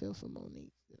really do feel for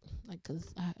Monique. Like,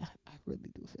 cause I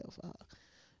really do feel for her.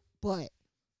 But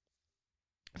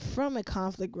from a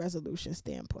conflict resolution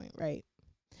standpoint, right?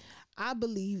 I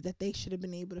believe that they should have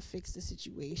been able to fix the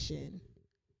situation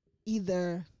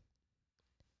either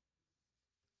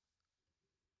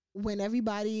when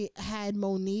everybody had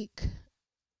Monique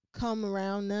come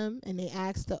around them and they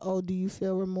asked her, oh, do you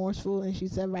feel remorseful? And she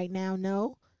said, right now,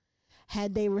 no.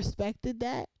 Had they respected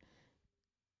that,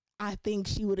 I think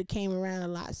she would have came around a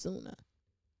lot sooner.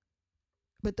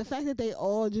 But the fact that they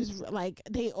all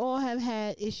they all have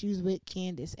had issues with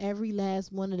Candace. Every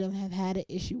last one of them have had an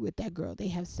issue with that girl. They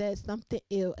have said something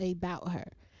ill about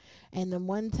her. And the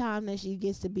one time that she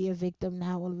gets to be a victim,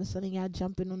 now all of a sudden y'all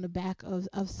jumping on the back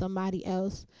of somebody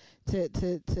else to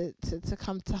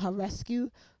come to her rescue,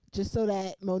 just so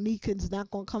that Monique is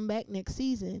not gonna come back next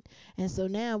season. And so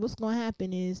now what's gonna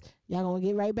happen is y'all gonna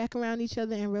get right back around each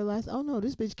other and realize, oh no,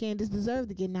 this bitch Candace deserved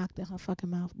to get knocked in her fucking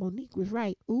mouth. Monique was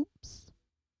right. Oops.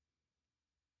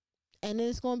 And then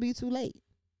it's gonna be too late.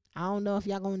 I don't know if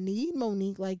y'all gonna need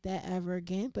Monique like that ever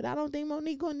again, but I don't think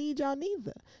Monique gonna need y'all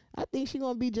neither. I think she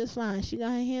gonna be just fine. She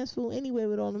got her hands full anyway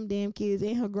with all them damn kids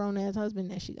and her grown ass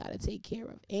husband that she gotta take care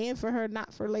of. And for her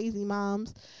not for lazy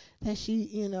moms that she,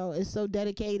 is so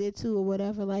dedicated to or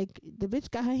whatever. Like, the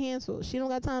bitch got her hands full. She don't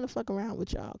got time to fuck around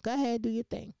with y'all. Go ahead, do your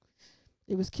thing.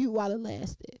 It was cute while it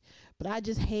lasted. But I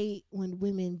just hate when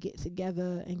women get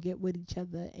together and get with each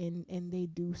other and they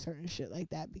do certain shit like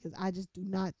that, because I just do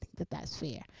not think that that's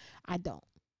fair. I don't.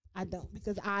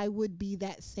 Because I would be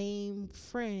that same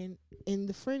friend in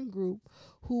the friend group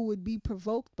who would be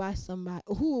provoked by somebody,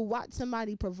 who would watch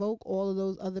somebody provoke all of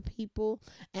those other people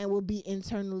and would be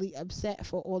internally upset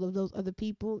for all of those other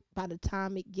people. By the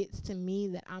time it gets to me,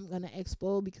 that I'm going to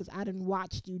explode because I done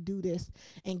watched you do this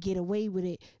and get away with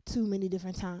it too many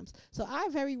different times. So I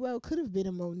very well could have been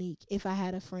a Monique if I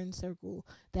had a friend circle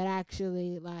that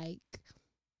actually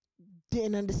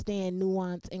didn't understand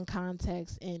nuance and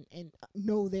context and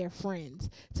know their friends,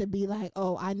 to be like,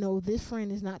 oh, I know this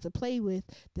friend is not to play with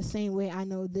the same way I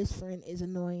know this friend is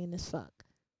annoying as fuck.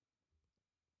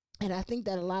 And I think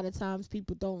that a lot of times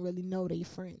people don't really know their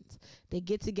friends. They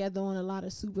get together on a lot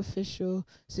of superficial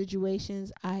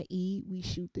situations, i.e., we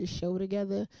shoot this show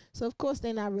together. So, of course,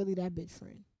 they're not really that big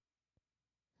friend.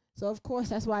 So, of course,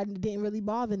 that's why it didn't really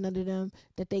bother none of them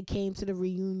that they came to the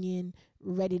reunion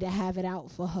ready to have it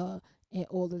out for her and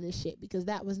all of this shit, because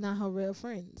that was not her real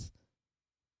friends.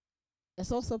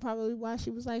 That's also probably why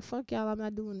she was like, fuck y'all, I'm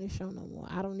not doing this show no more.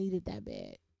 I don't need it that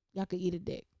bad. Y'all could eat a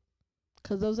dick.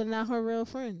 Because those are not her real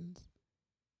friends.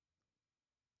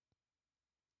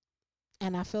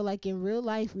 And I feel like in real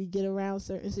life, we get around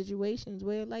certain situations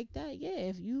where like that, yeah,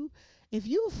 if you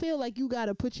feel like you got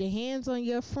to put your hands on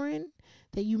your friend,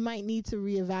 then you might need to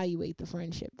reevaluate the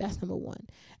friendship. That's number one.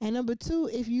 And number two,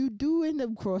 if you do end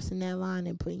up crossing that line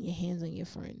and putting your hands on your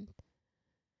friend,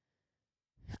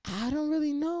 I don't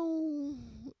really know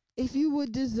if you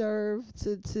would deserve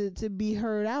to be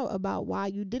heard out about why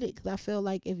you did it. Because I feel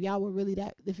like if y'all were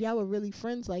really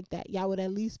friends like that, y'all would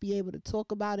at least be able to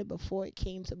talk about it before it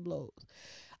came to blows.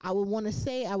 I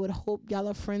would hope y'all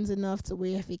are friends enough to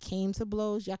where if it came to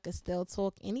blows, y'all could still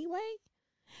talk anyway.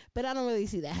 But I don't really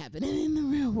see that happening in the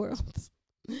real world.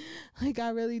 Like, I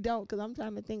really don't. Because I'm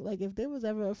trying to think, like, if there was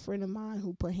ever a friend of mine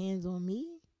who put hands on me,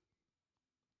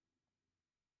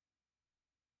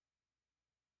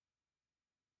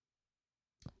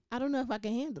 I don't know if I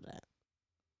can handle that.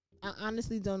 I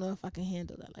honestly don't know if I can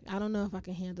handle that. Like, I don't know if I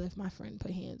can handle if my friend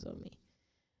put hands on me.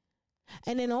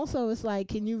 And then also, it's like,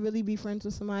 can you really be friends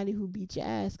with somebody who beat your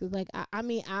ass? Because, like, I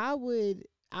mean, I would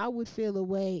feel a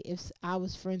way if I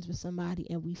was friends with somebody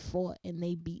and we fought and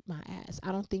they beat my ass.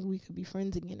 I don't think we could be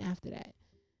friends again after that.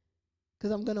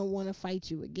 Because I'm gonna want to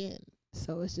fight you again.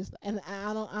 So it's just, and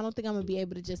I don't think I'm gonna be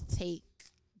able to just take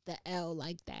the L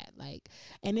like that. Like,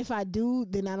 and if I do,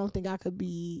 then I don't think I could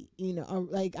be,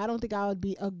 like, I don't think I would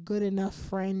be a good enough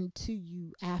friend to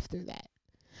you after that.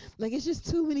 Like, it's just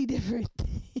too many different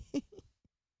things.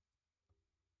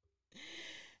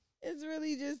 It's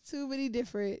really just too many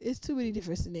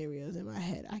different scenarios in my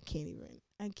head. I can't even.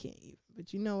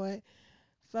 But you know what?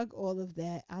 Fuck all of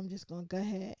that. I'm just gonna go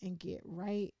ahead and get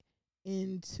right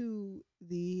into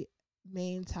the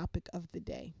main topic of the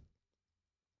day.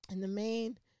 And the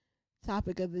main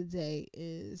topic of the day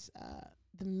is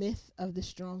the myth of the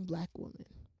strong black woman.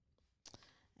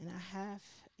 And I have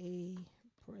a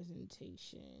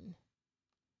presentation.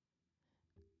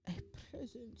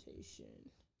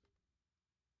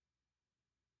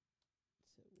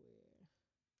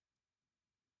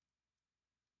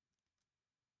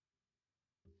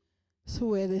 To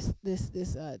where this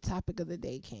topic of the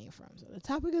day came from. So the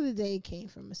topic of the day came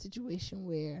from a situation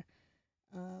where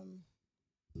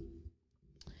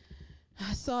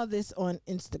I saw this on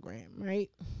Instagram,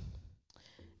 right?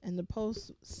 And the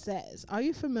post says, are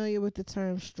you familiar with the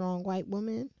term strong white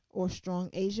woman or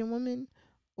strong Asian woman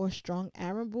or strong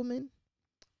Arab woman?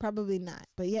 Probably not.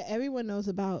 But yet everyone knows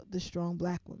about the strong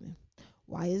black woman.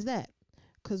 Why is that?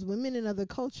 Because women in other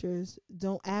cultures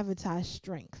don't advertise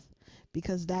strength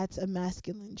because that's a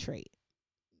masculine trait.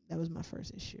 That was my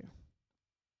first issue.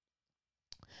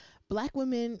 Black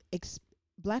women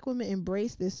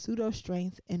embrace this pseudo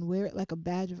strength and wear it like a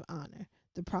badge of honor.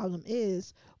 The problem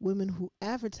is women who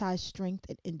advertise strength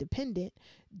and independent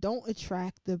don't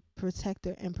attract the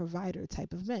protector and provider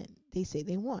type of men they say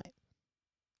they want.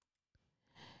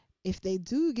 If they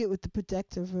do get with the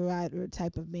protector provider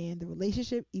type of man, the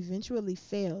relationship eventually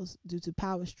fails due to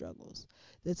power struggles.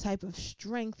 The type of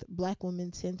strength black women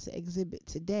tend to exhibit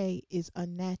today is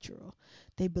unnatural.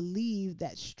 They believe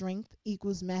that strength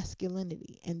equals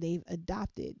masculinity, and they've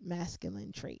adopted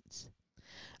masculine traits.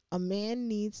 A man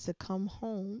needs to come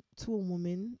home to a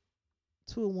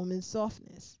woman's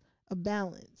softness, a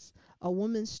balance. A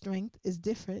woman's strength is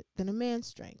different than a man's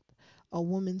strength. A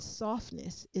woman's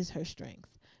softness is her strength.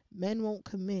 Men won't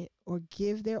commit or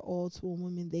give their all to a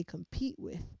woman they compete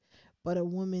with, but a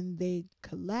woman they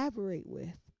collaborate with,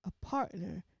 a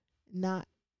partner, not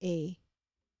a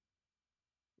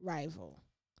rival.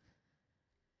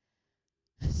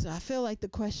 So I feel like the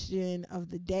question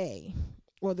of the day,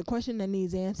 or the question that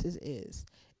needs answers is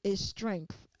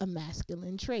strength a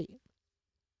masculine trait?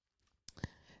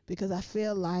 Because I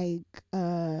feel like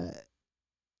the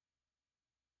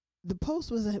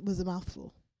post was a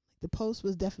mouthful. The post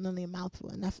was definitely a mouthful,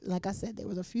 and like I said, there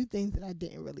was a few things that I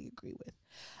didn't really agree with.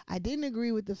 I didn't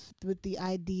agree with the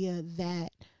idea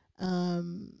that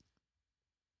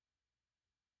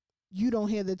you don't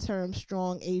hear the term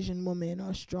strong Asian woman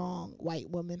or strong white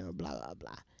woman or blah blah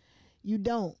blah. You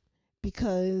don't,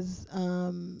 because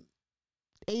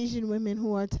Asian women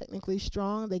who are technically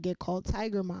strong, they get called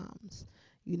tiger moms.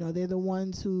 You know, they're the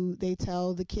ones who they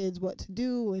tell the kids what to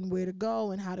do and where to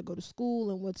go and how to go to school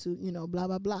and what to, you know, blah,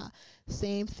 blah, blah.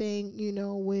 Same thing, you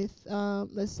know, with,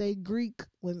 let's say, Greek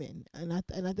women. And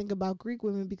I think about Greek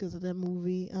women because of that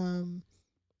movie,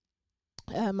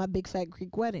 My Big Fat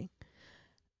Greek Wedding.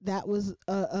 That was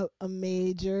a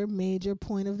major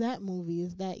point of that movie,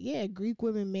 is that, yeah, Greek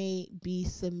women may be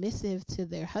submissive to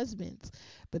their husbands,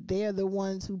 but they're the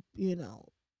ones who, you know,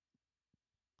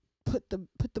 put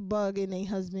the bug in their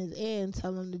husband's ear and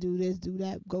tell them to do this, do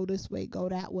that, go this way, go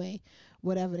that way,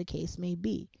 whatever the case may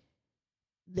be.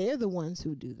 They're the ones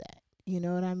who do that. You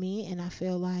know what I mean? And I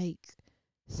feel like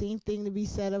same thing to be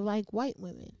said of like white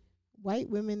women. White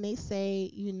women, they say,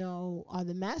 you know, are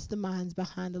the masterminds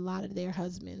behind a lot of their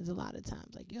husbands a lot of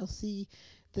times. Like, you'll see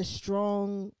the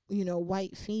strong, you know,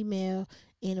 white female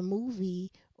in a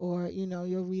movie, or, you know,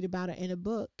 you'll read about her in a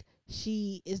book.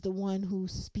 She is the one who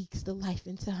speaks the life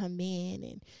into her man,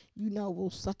 and, you know, will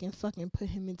suck and fucking put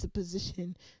him into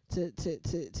position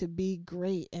to be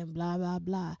great and blah, blah,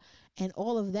 blah. And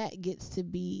all of that gets to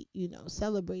be, you know,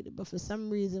 celebrated. But for some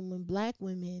reason, when black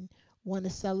women want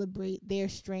to celebrate their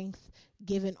strength,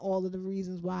 given all of the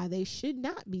reasons why they should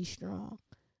not be strong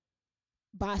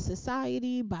by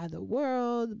society, by the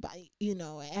world, by, you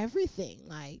know, everything.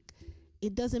 Like,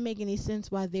 it doesn't make any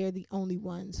sense why they're the only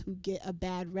ones who get a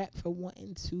bad rep for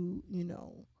wanting to, you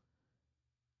know,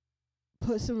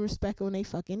 put some respect on their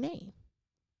fucking name.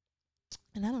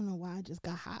 And I don't know why I just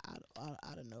got hot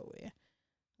out of nowhere.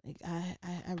 Like, I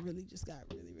really just got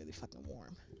really, really fucking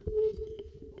warm.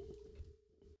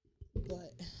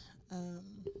 But,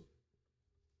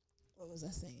 what was I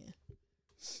saying?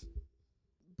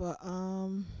 But,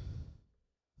 what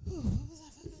was I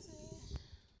fucking saying?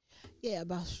 Yeah,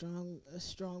 about a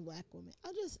strong black woman.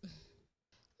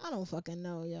 I don't fucking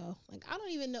know, yo. Like, I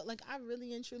don't even know. Like, I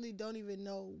really and truly don't even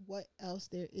know what else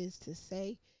there is to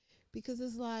say, because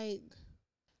it's like,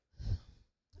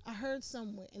 I heard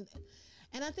somewhere,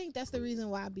 and I think that's the reason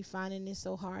why I be finding it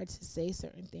so hard to say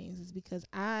certain things, is because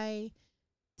I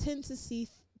tend to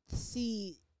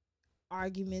see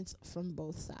arguments from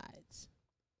both sides.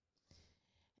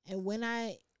 And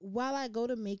while I go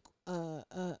to make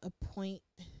a point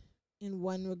in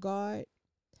one regard,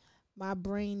 my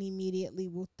brain immediately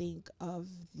will think of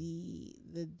the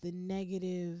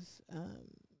negative,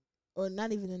 or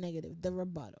not even the negative, the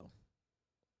rebuttal.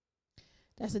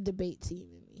 That's a debate team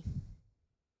in me.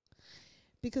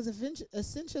 Because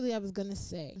essentially I was going to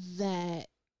say that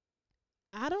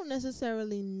I don't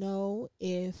necessarily know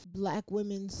if black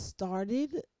women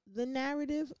started the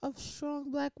narrative of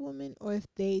strong black women, or if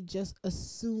they just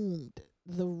assumed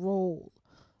the role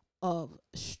of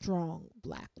strong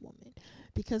black woman,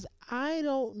 because I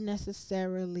don't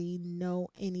necessarily know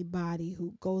anybody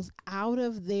who goes out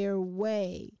of their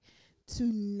way to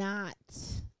not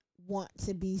want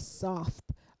to be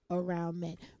soft around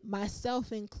men,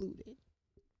 myself included.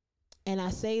 And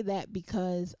I say that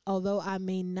because although I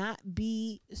may not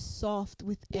be soft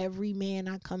with every man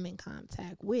I come in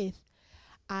contact with,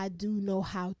 I do know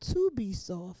how to be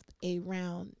soft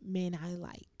around men I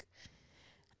like.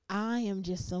 I am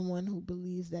just someone who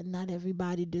believes that not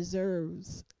everybody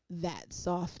deserves that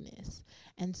softness.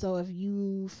 And so if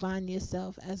you find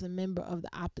yourself as a member of the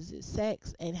opposite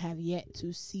sex and have yet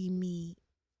to see me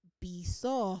be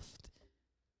soft,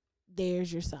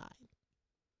 there's your sign.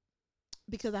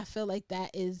 Because I feel like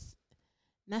that is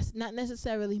not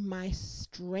necessarily my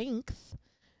strength,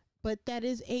 but that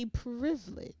is a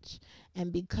privilege.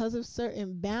 And because of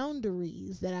certain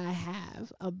boundaries that I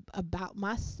have about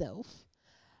myself,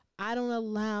 I don't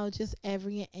allow just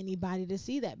every and anybody to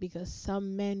see that, because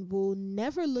some men will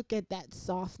never look at that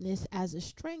softness as a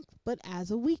strength, but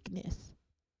as a weakness.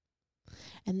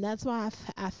 And that's why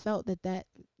I felt that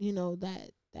you know,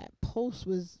 that post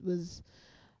was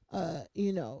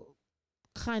you know,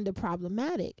 kind of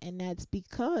problematic. And that's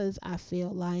because I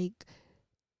feel like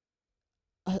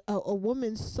a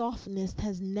woman's softness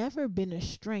has never been a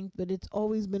strength, but it's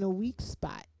always been a weak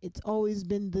spot. It's always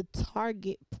been the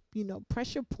target, you know,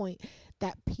 pressure point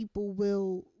that people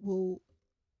will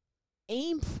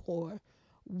aim for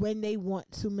when they want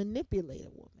to manipulate a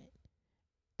woman.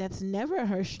 That's never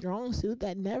her strong suit.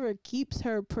 That never keeps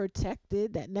her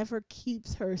protected. That never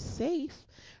keeps her safe.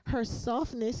 Her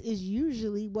softness is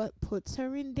usually what puts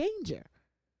her in danger.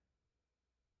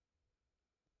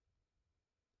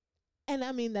 And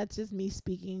I mean, that's just me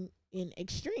speaking in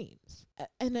extremes.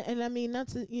 And I mean,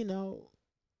 that's, you know,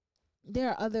 there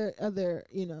are other,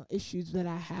 you know, issues that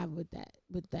I have with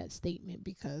that statement,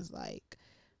 because, like,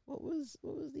 what was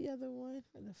the other one?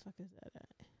 Where the fuck is that at?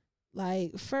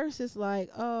 Like first it's like,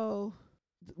 oh,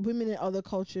 women in other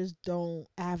cultures don't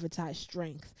advertise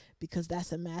strength because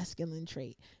that's a masculine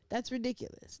trait. That's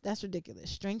ridiculous. That's ridiculous.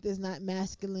 Strength is not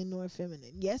masculine nor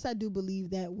feminine. Yes, I do believe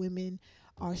that women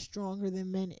are stronger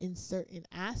than men in certain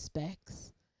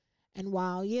aspects. And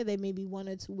while, yeah, there may be one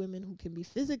or two women who can be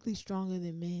physically stronger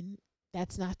than men,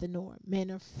 that's not the norm.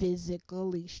 Men are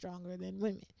physically stronger than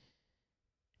women.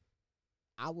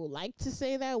 I would like to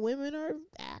say that women are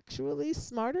actually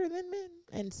smarter than men,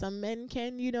 and some men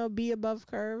can, be above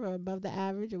curve or above the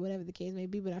average or whatever the case may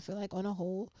be. But I feel like on a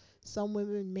whole, some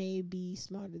women may be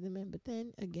smarter than men. But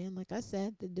then again, like I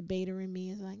said, the debater in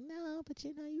me is like, no, but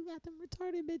you got them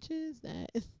retarded bitches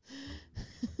that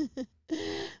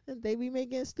they be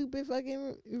making stupid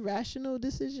fucking irrational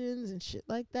decisions and shit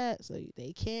like that, so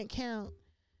they can't count.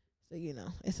 So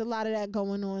it's a lot of that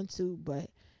going on too, but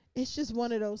it's just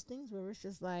one of those things where it's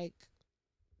just like,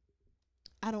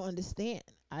 I don't understand.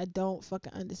 I don't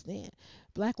fucking understand.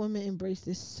 Black women embrace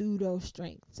this pseudo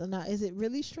strength. So now, is it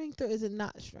really strength or is it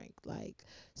not strength? Like,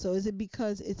 so is it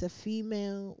because it's a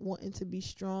female wanting to be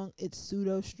strong, it's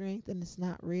pseudo strength and it's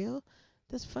not real?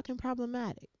 That's fucking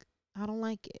problematic. I don't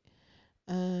like it.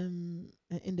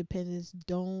 Independents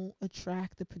don't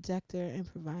attract the protector and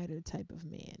provider type of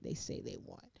man they say they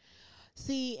want.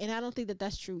 See, and I don't think that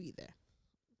that's true either.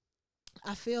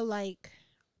 I feel like,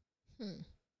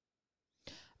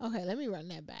 okay, let me run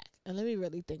that back and let me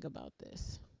really think about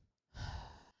this.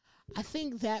 I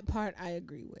think that part I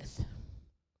agree with.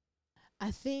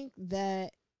 I think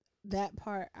that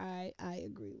part I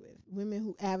agree with. Women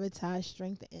who advertise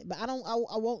strength, but I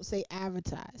won't say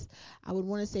advertise. I would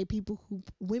want to say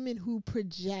women who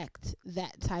project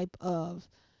that type of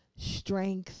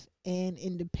strength and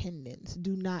independence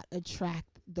do not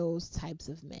attract those types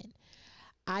of men.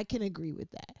 I can agree with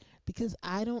that because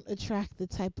I don't attract the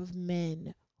type of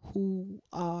men who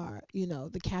are,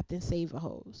 the Captain Save a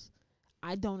Hose.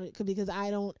 I don't, because I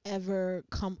don't ever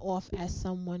come off as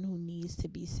someone who needs to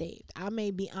be saved. I may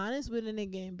be honest with a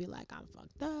nigga and be like, I'm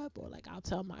fucked up, or like I'll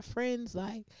tell my friends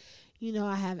like,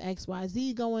 I have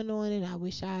XYZ going on and I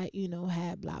wish I,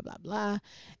 had blah, blah, blah.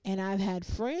 And I've had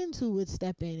friends who would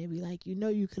step in and be like,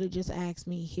 you could have just asked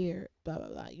me here, blah, blah,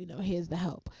 blah, here's the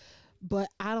help. But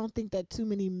I don't think that too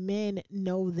many men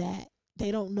know that. They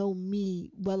don't know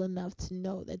me well enough to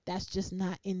know that that's just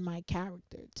not in my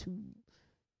character to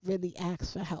really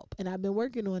ask for help. And I've been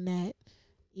working on that,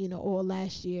 all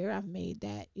last year. I've made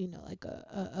that, like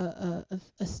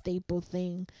a staple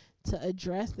thing to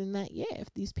address. And that, yeah,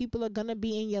 if these people are going to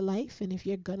be in your life and if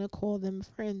you're going to call them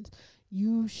friends,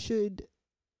 you should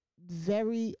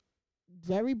very,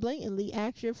 very blatantly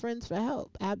ask your friends for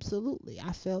help. Absolutely.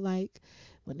 I feel like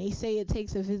when they say it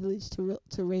takes a village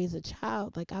to raise a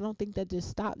child, like, I don't think that just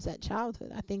stops at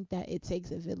childhood. I think that it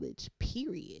takes a village,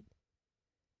 period.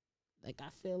 Like, I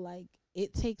feel like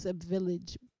it takes a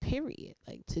village, period,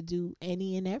 like, to do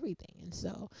any and everything. And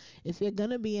so if you're going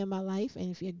to be in my life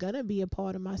and if you're going to be a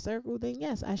part of my circle, then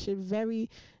yes, I should very,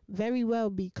 very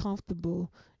well be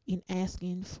comfortable in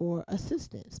asking for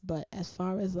assistance. But as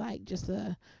far as like just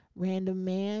a random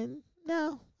man,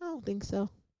 no, I don't think so.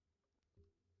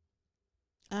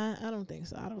 I don't think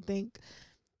so. I don't think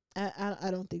that,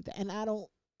 and I don't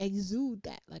exude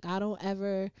that. Like, I don't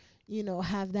ever,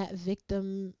 have that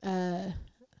victim. I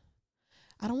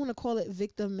don't want to call it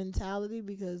victim mentality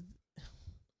because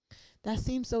that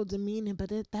seems so demeaning,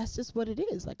 but that's just what it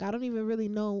is. Like, I don't even really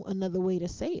know another way to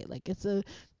say it. Like, it's a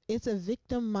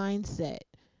victim mindset,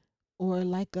 or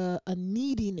like a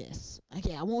neediness.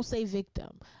 Okay, I won't say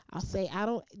victim. I'll say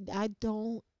I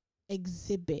don't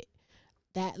exhibit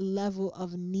that level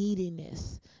of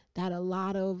neediness that a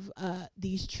lot of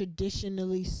these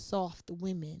traditionally soft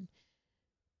women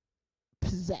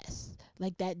possess.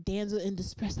 Like that damsel in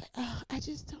distress, like, oh, I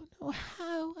just don't know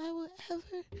how I will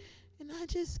ever, and I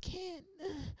just can't.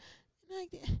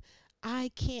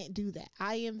 I can't do that.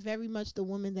 I am very much the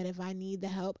woman that if I need the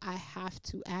help, I have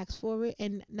to ask for it.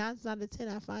 And 9 out of 10,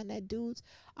 I find that dudes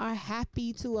are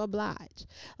happy to oblige.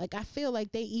 Like, I feel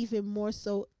like they even more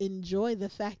so enjoy the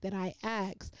fact that I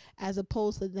ask, as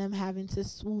opposed to them having to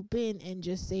swoop in and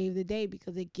just save the day,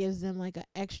 because it gives them like an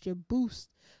extra boost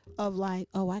of like,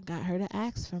 oh, I got her to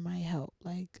ask for my help.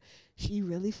 Like, she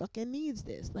really fucking needs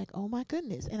this. Like, oh my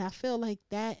goodness. And I feel like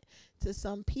that to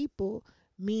some people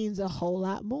means a whole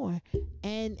lot more,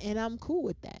 and I'm cool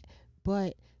with that.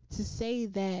 But to say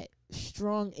that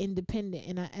strong, independent,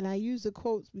 and I use the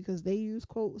quotes because they use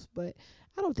quotes, but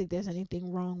I don't think there's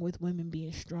anything wrong with women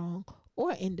being strong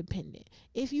or independent.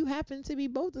 If you happen to be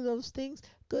both of those things,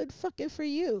 good fucking for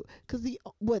you. Because the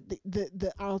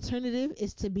alternative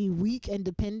is to be weak and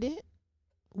dependent.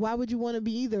 Why would you want to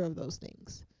be either of those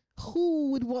things?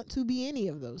 Who would want to be any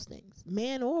of those things?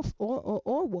 Man or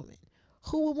woman?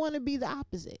 Who would want to be the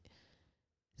opposite?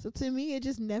 So to me, it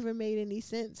just never made any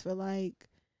sense for like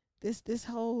this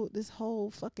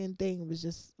whole fucking thing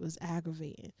was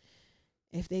aggravating.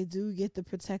 If they do get the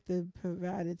protective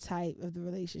provider type of the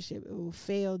relationship, it will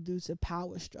fail due to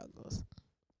power struggles.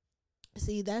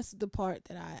 See, that's the part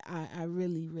that I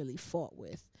really, really fought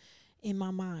with in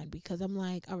my mind, because I'm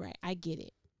like, all right, I get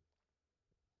it.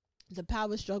 The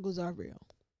power struggles are real.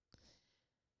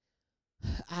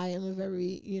 I am a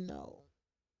very,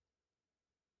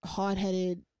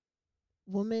 hard-headed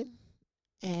woman,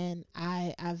 and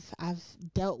I've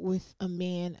dealt with a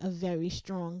man of very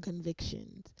strong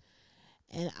convictions,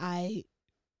 and I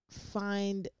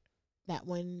find that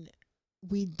when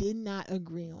we did not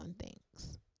agree on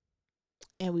things,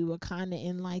 and we were kind of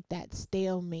in like that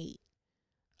stalemate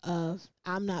of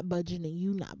I'm not budging and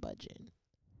you not budging,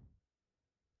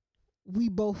 we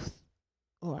both,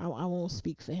 or I won't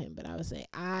speak for him, but I would say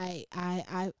I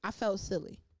felt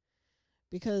silly,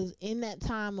 because in that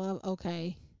time of,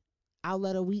 okay, I'll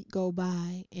let a week go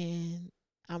by and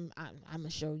I'm gonna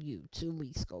show you. 2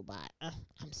 weeks go by,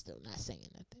 I'm still not saying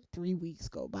nothing. 3 weeks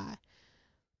go by.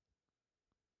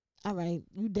 All right,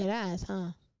 you dead ass,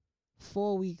 huh?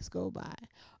 4 weeks go by.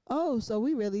 Oh, so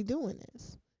we really doing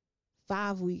this.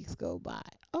 5 weeks go by.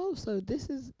 Oh, so this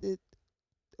is it.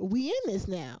 We in this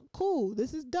now. Cool.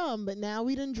 This is dumb, but now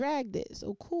we done dragged it.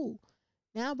 So cool.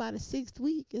 Now by the 6th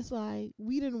week, it's like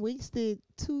we done wasted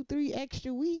 2-3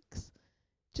 extra weeks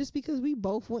just because we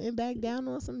both went back down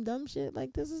on some dumb shit.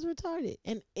 Like, this is retarded.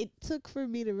 And it took for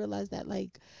me to realize that,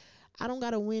 like, I don't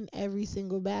gotta win every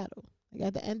single battle. Like,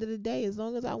 at the end of the day, as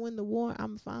long as I win the war,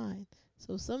 I'm fine.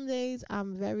 So some days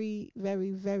I'm very,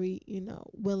 very, very,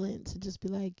 willing to just be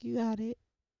like, you got it.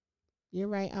 You're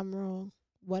right. I'm wrong.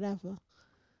 Whatever.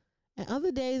 And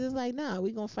other days it's like, nah,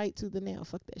 we gonna fight tooth and nail.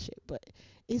 Fuck that shit. But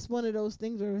it's one of those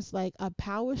things where it's like a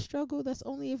power struggle. That's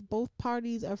only if both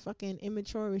parties are fucking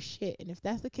immature as shit. And if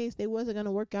that's the case, they wasn't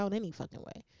gonna work out any fucking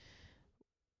way.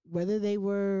 Whether they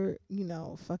were,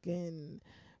 fucking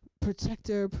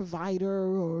protector, provider,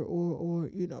 or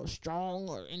strong,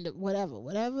 or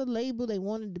whatever label they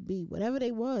wanted to be, whatever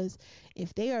they was,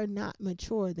 if they are not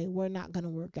mature, they were not gonna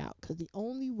work out. Because the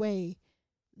only way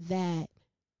that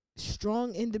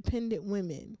strong, independent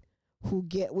women who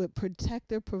get with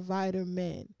protector, provider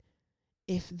men,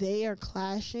 if they are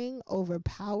clashing over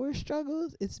power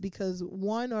struggles, it's because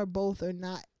one or both are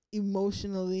not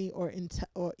emotionally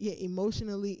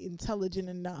emotionally intelligent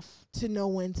enough to know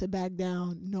when to back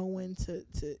down, know when to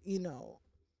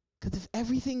because if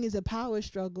everything is a power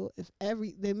struggle,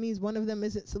 that means one of them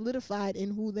isn't solidified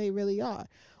in who they really are.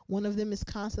 One of them is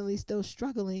constantly still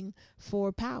struggling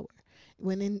for power.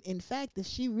 When in fact, if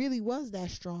she really was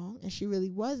that strong and she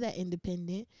really was that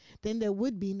independent, then there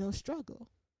would be no struggle.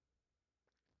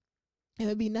 It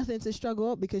would be nothing to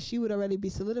struggle up, because she would already be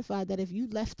solidified that if you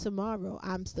left tomorrow,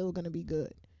 I'm still going to be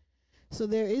good. So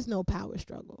there is no power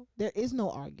struggle. There is no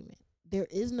argument. There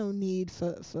is no need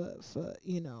for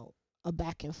a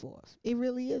back and forth. It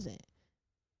really isn't.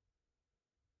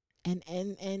 And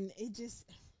it just,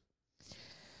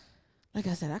 like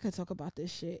I said, I could talk about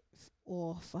this shit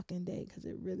all fucking day, because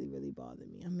it really, really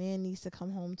bothered me. A man needs to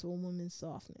come home to a woman's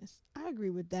softness. I agree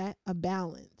with that. A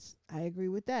balance. I agree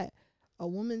with that. A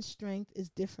woman's strength is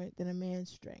different than a man's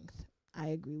strength. I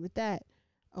agree with that.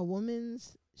 A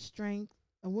woman's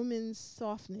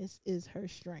softness is her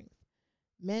strength.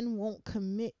 Men won't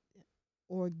commit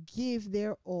or give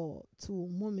their all to a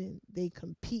woman they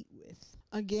compete with.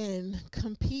 Again,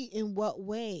 compete in what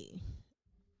way?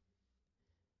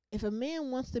 If a man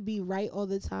wants to be right all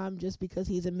the time just because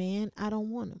he's a man, I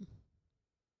don't want him.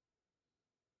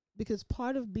 Because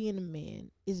part of being a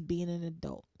man is being an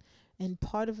adult. And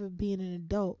part of being an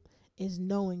adult is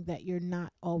knowing that you're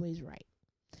not always right.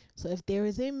 So if there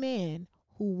is a man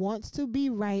who wants to be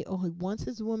right, or who wants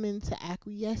his woman to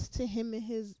acquiesce to him and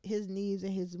his needs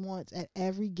and his wants at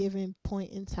every given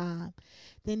point in time,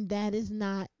 then that is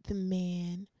not the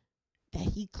man that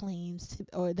he claims to,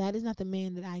 or that is not the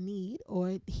man that I need,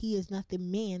 or he is not the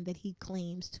man that he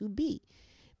claims to be.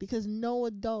 Because no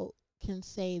adult can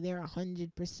say they're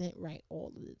 100% right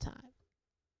all of the time.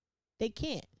 They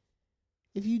can't.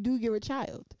 If you do, you're a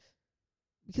child.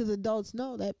 Because adults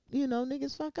know that,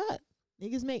 niggas fuck up.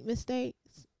 Niggas make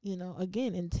mistakes.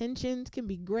 Again, intentions can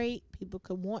be great. People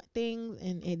can want things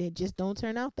and it just don't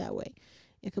turn out that way.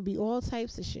 It could be all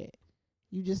types of shit.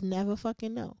 You just never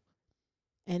fucking know.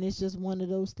 And it's just one of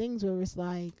those things where it's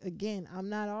like, again, I'm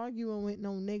not arguing with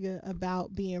no nigga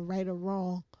about being right or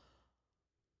wrong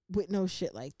with no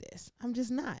shit like this. I'm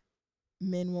just not.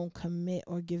 Men won't commit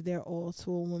or give their all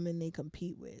to a woman they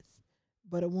compete with,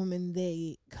 but a woman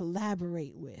they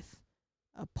collaborate with,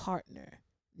 a partner,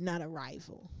 not a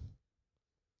rival.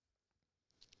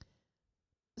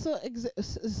 So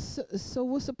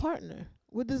what's a partner?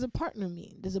 What does a partner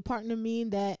mean? Does a partner mean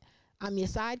that I'm your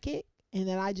sidekick and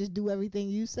that I just do everything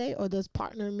you say? Or does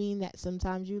partner mean that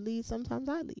sometimes you lead, sometimes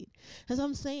I lead? As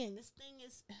I'm saying, this thing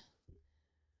is,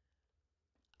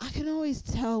 I can always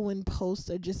tell when posts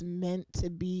are just meant to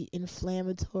be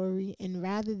inflammatory, and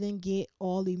rather than get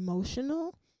all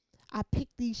emotional, I pick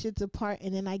these shits apart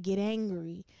and then I get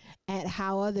angry at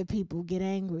how other people get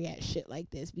angry at shit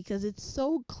like this, because it's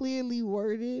so clearly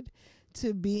worded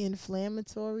to be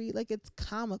inflammatory. Like, it's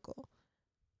comical.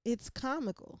 It's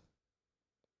comical.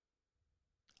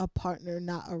 A partner,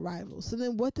 not a rival. So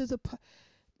then what does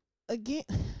again,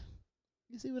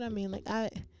 you see what I mean? Like, I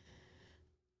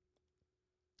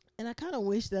kind of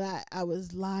wish that I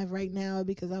was live right now,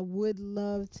 because I would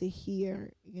love to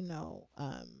hear,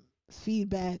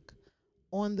 feedback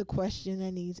on the question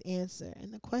that needs answer.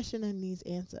 And the question that needs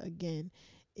answer, again,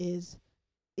 is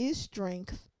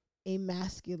strength a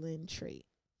masculine trait?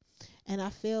 And I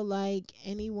feel like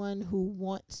anyone who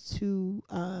wants to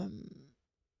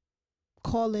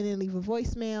call in and leave a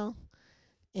voicemail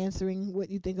answering what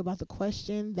you think about the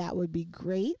question, that would be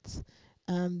great.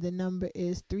 The number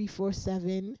is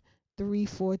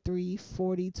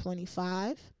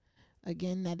 347-343-4025.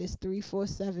 Again, that is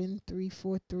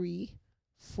 347-343-4025.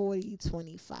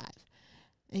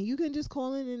 And you can just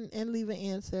call in and leave an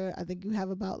answer. I think you have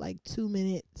about like 2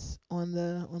 minutes on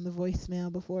the voicemail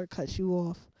before it cuts you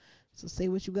off. So say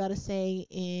what you got to say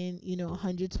in,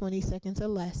 120 seconds or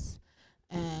less.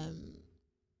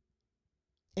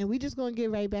 And we just going to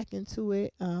get right back into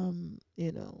it.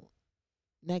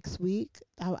 Next week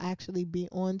I'll actually be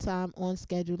on time, on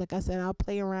schedule. Like I said, I'll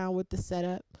play around with the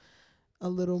setup a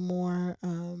little more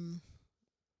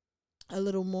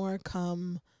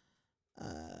come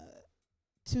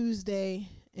Tuesday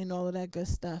and all of that good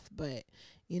stuff. But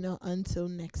until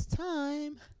next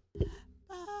time,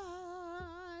 bye.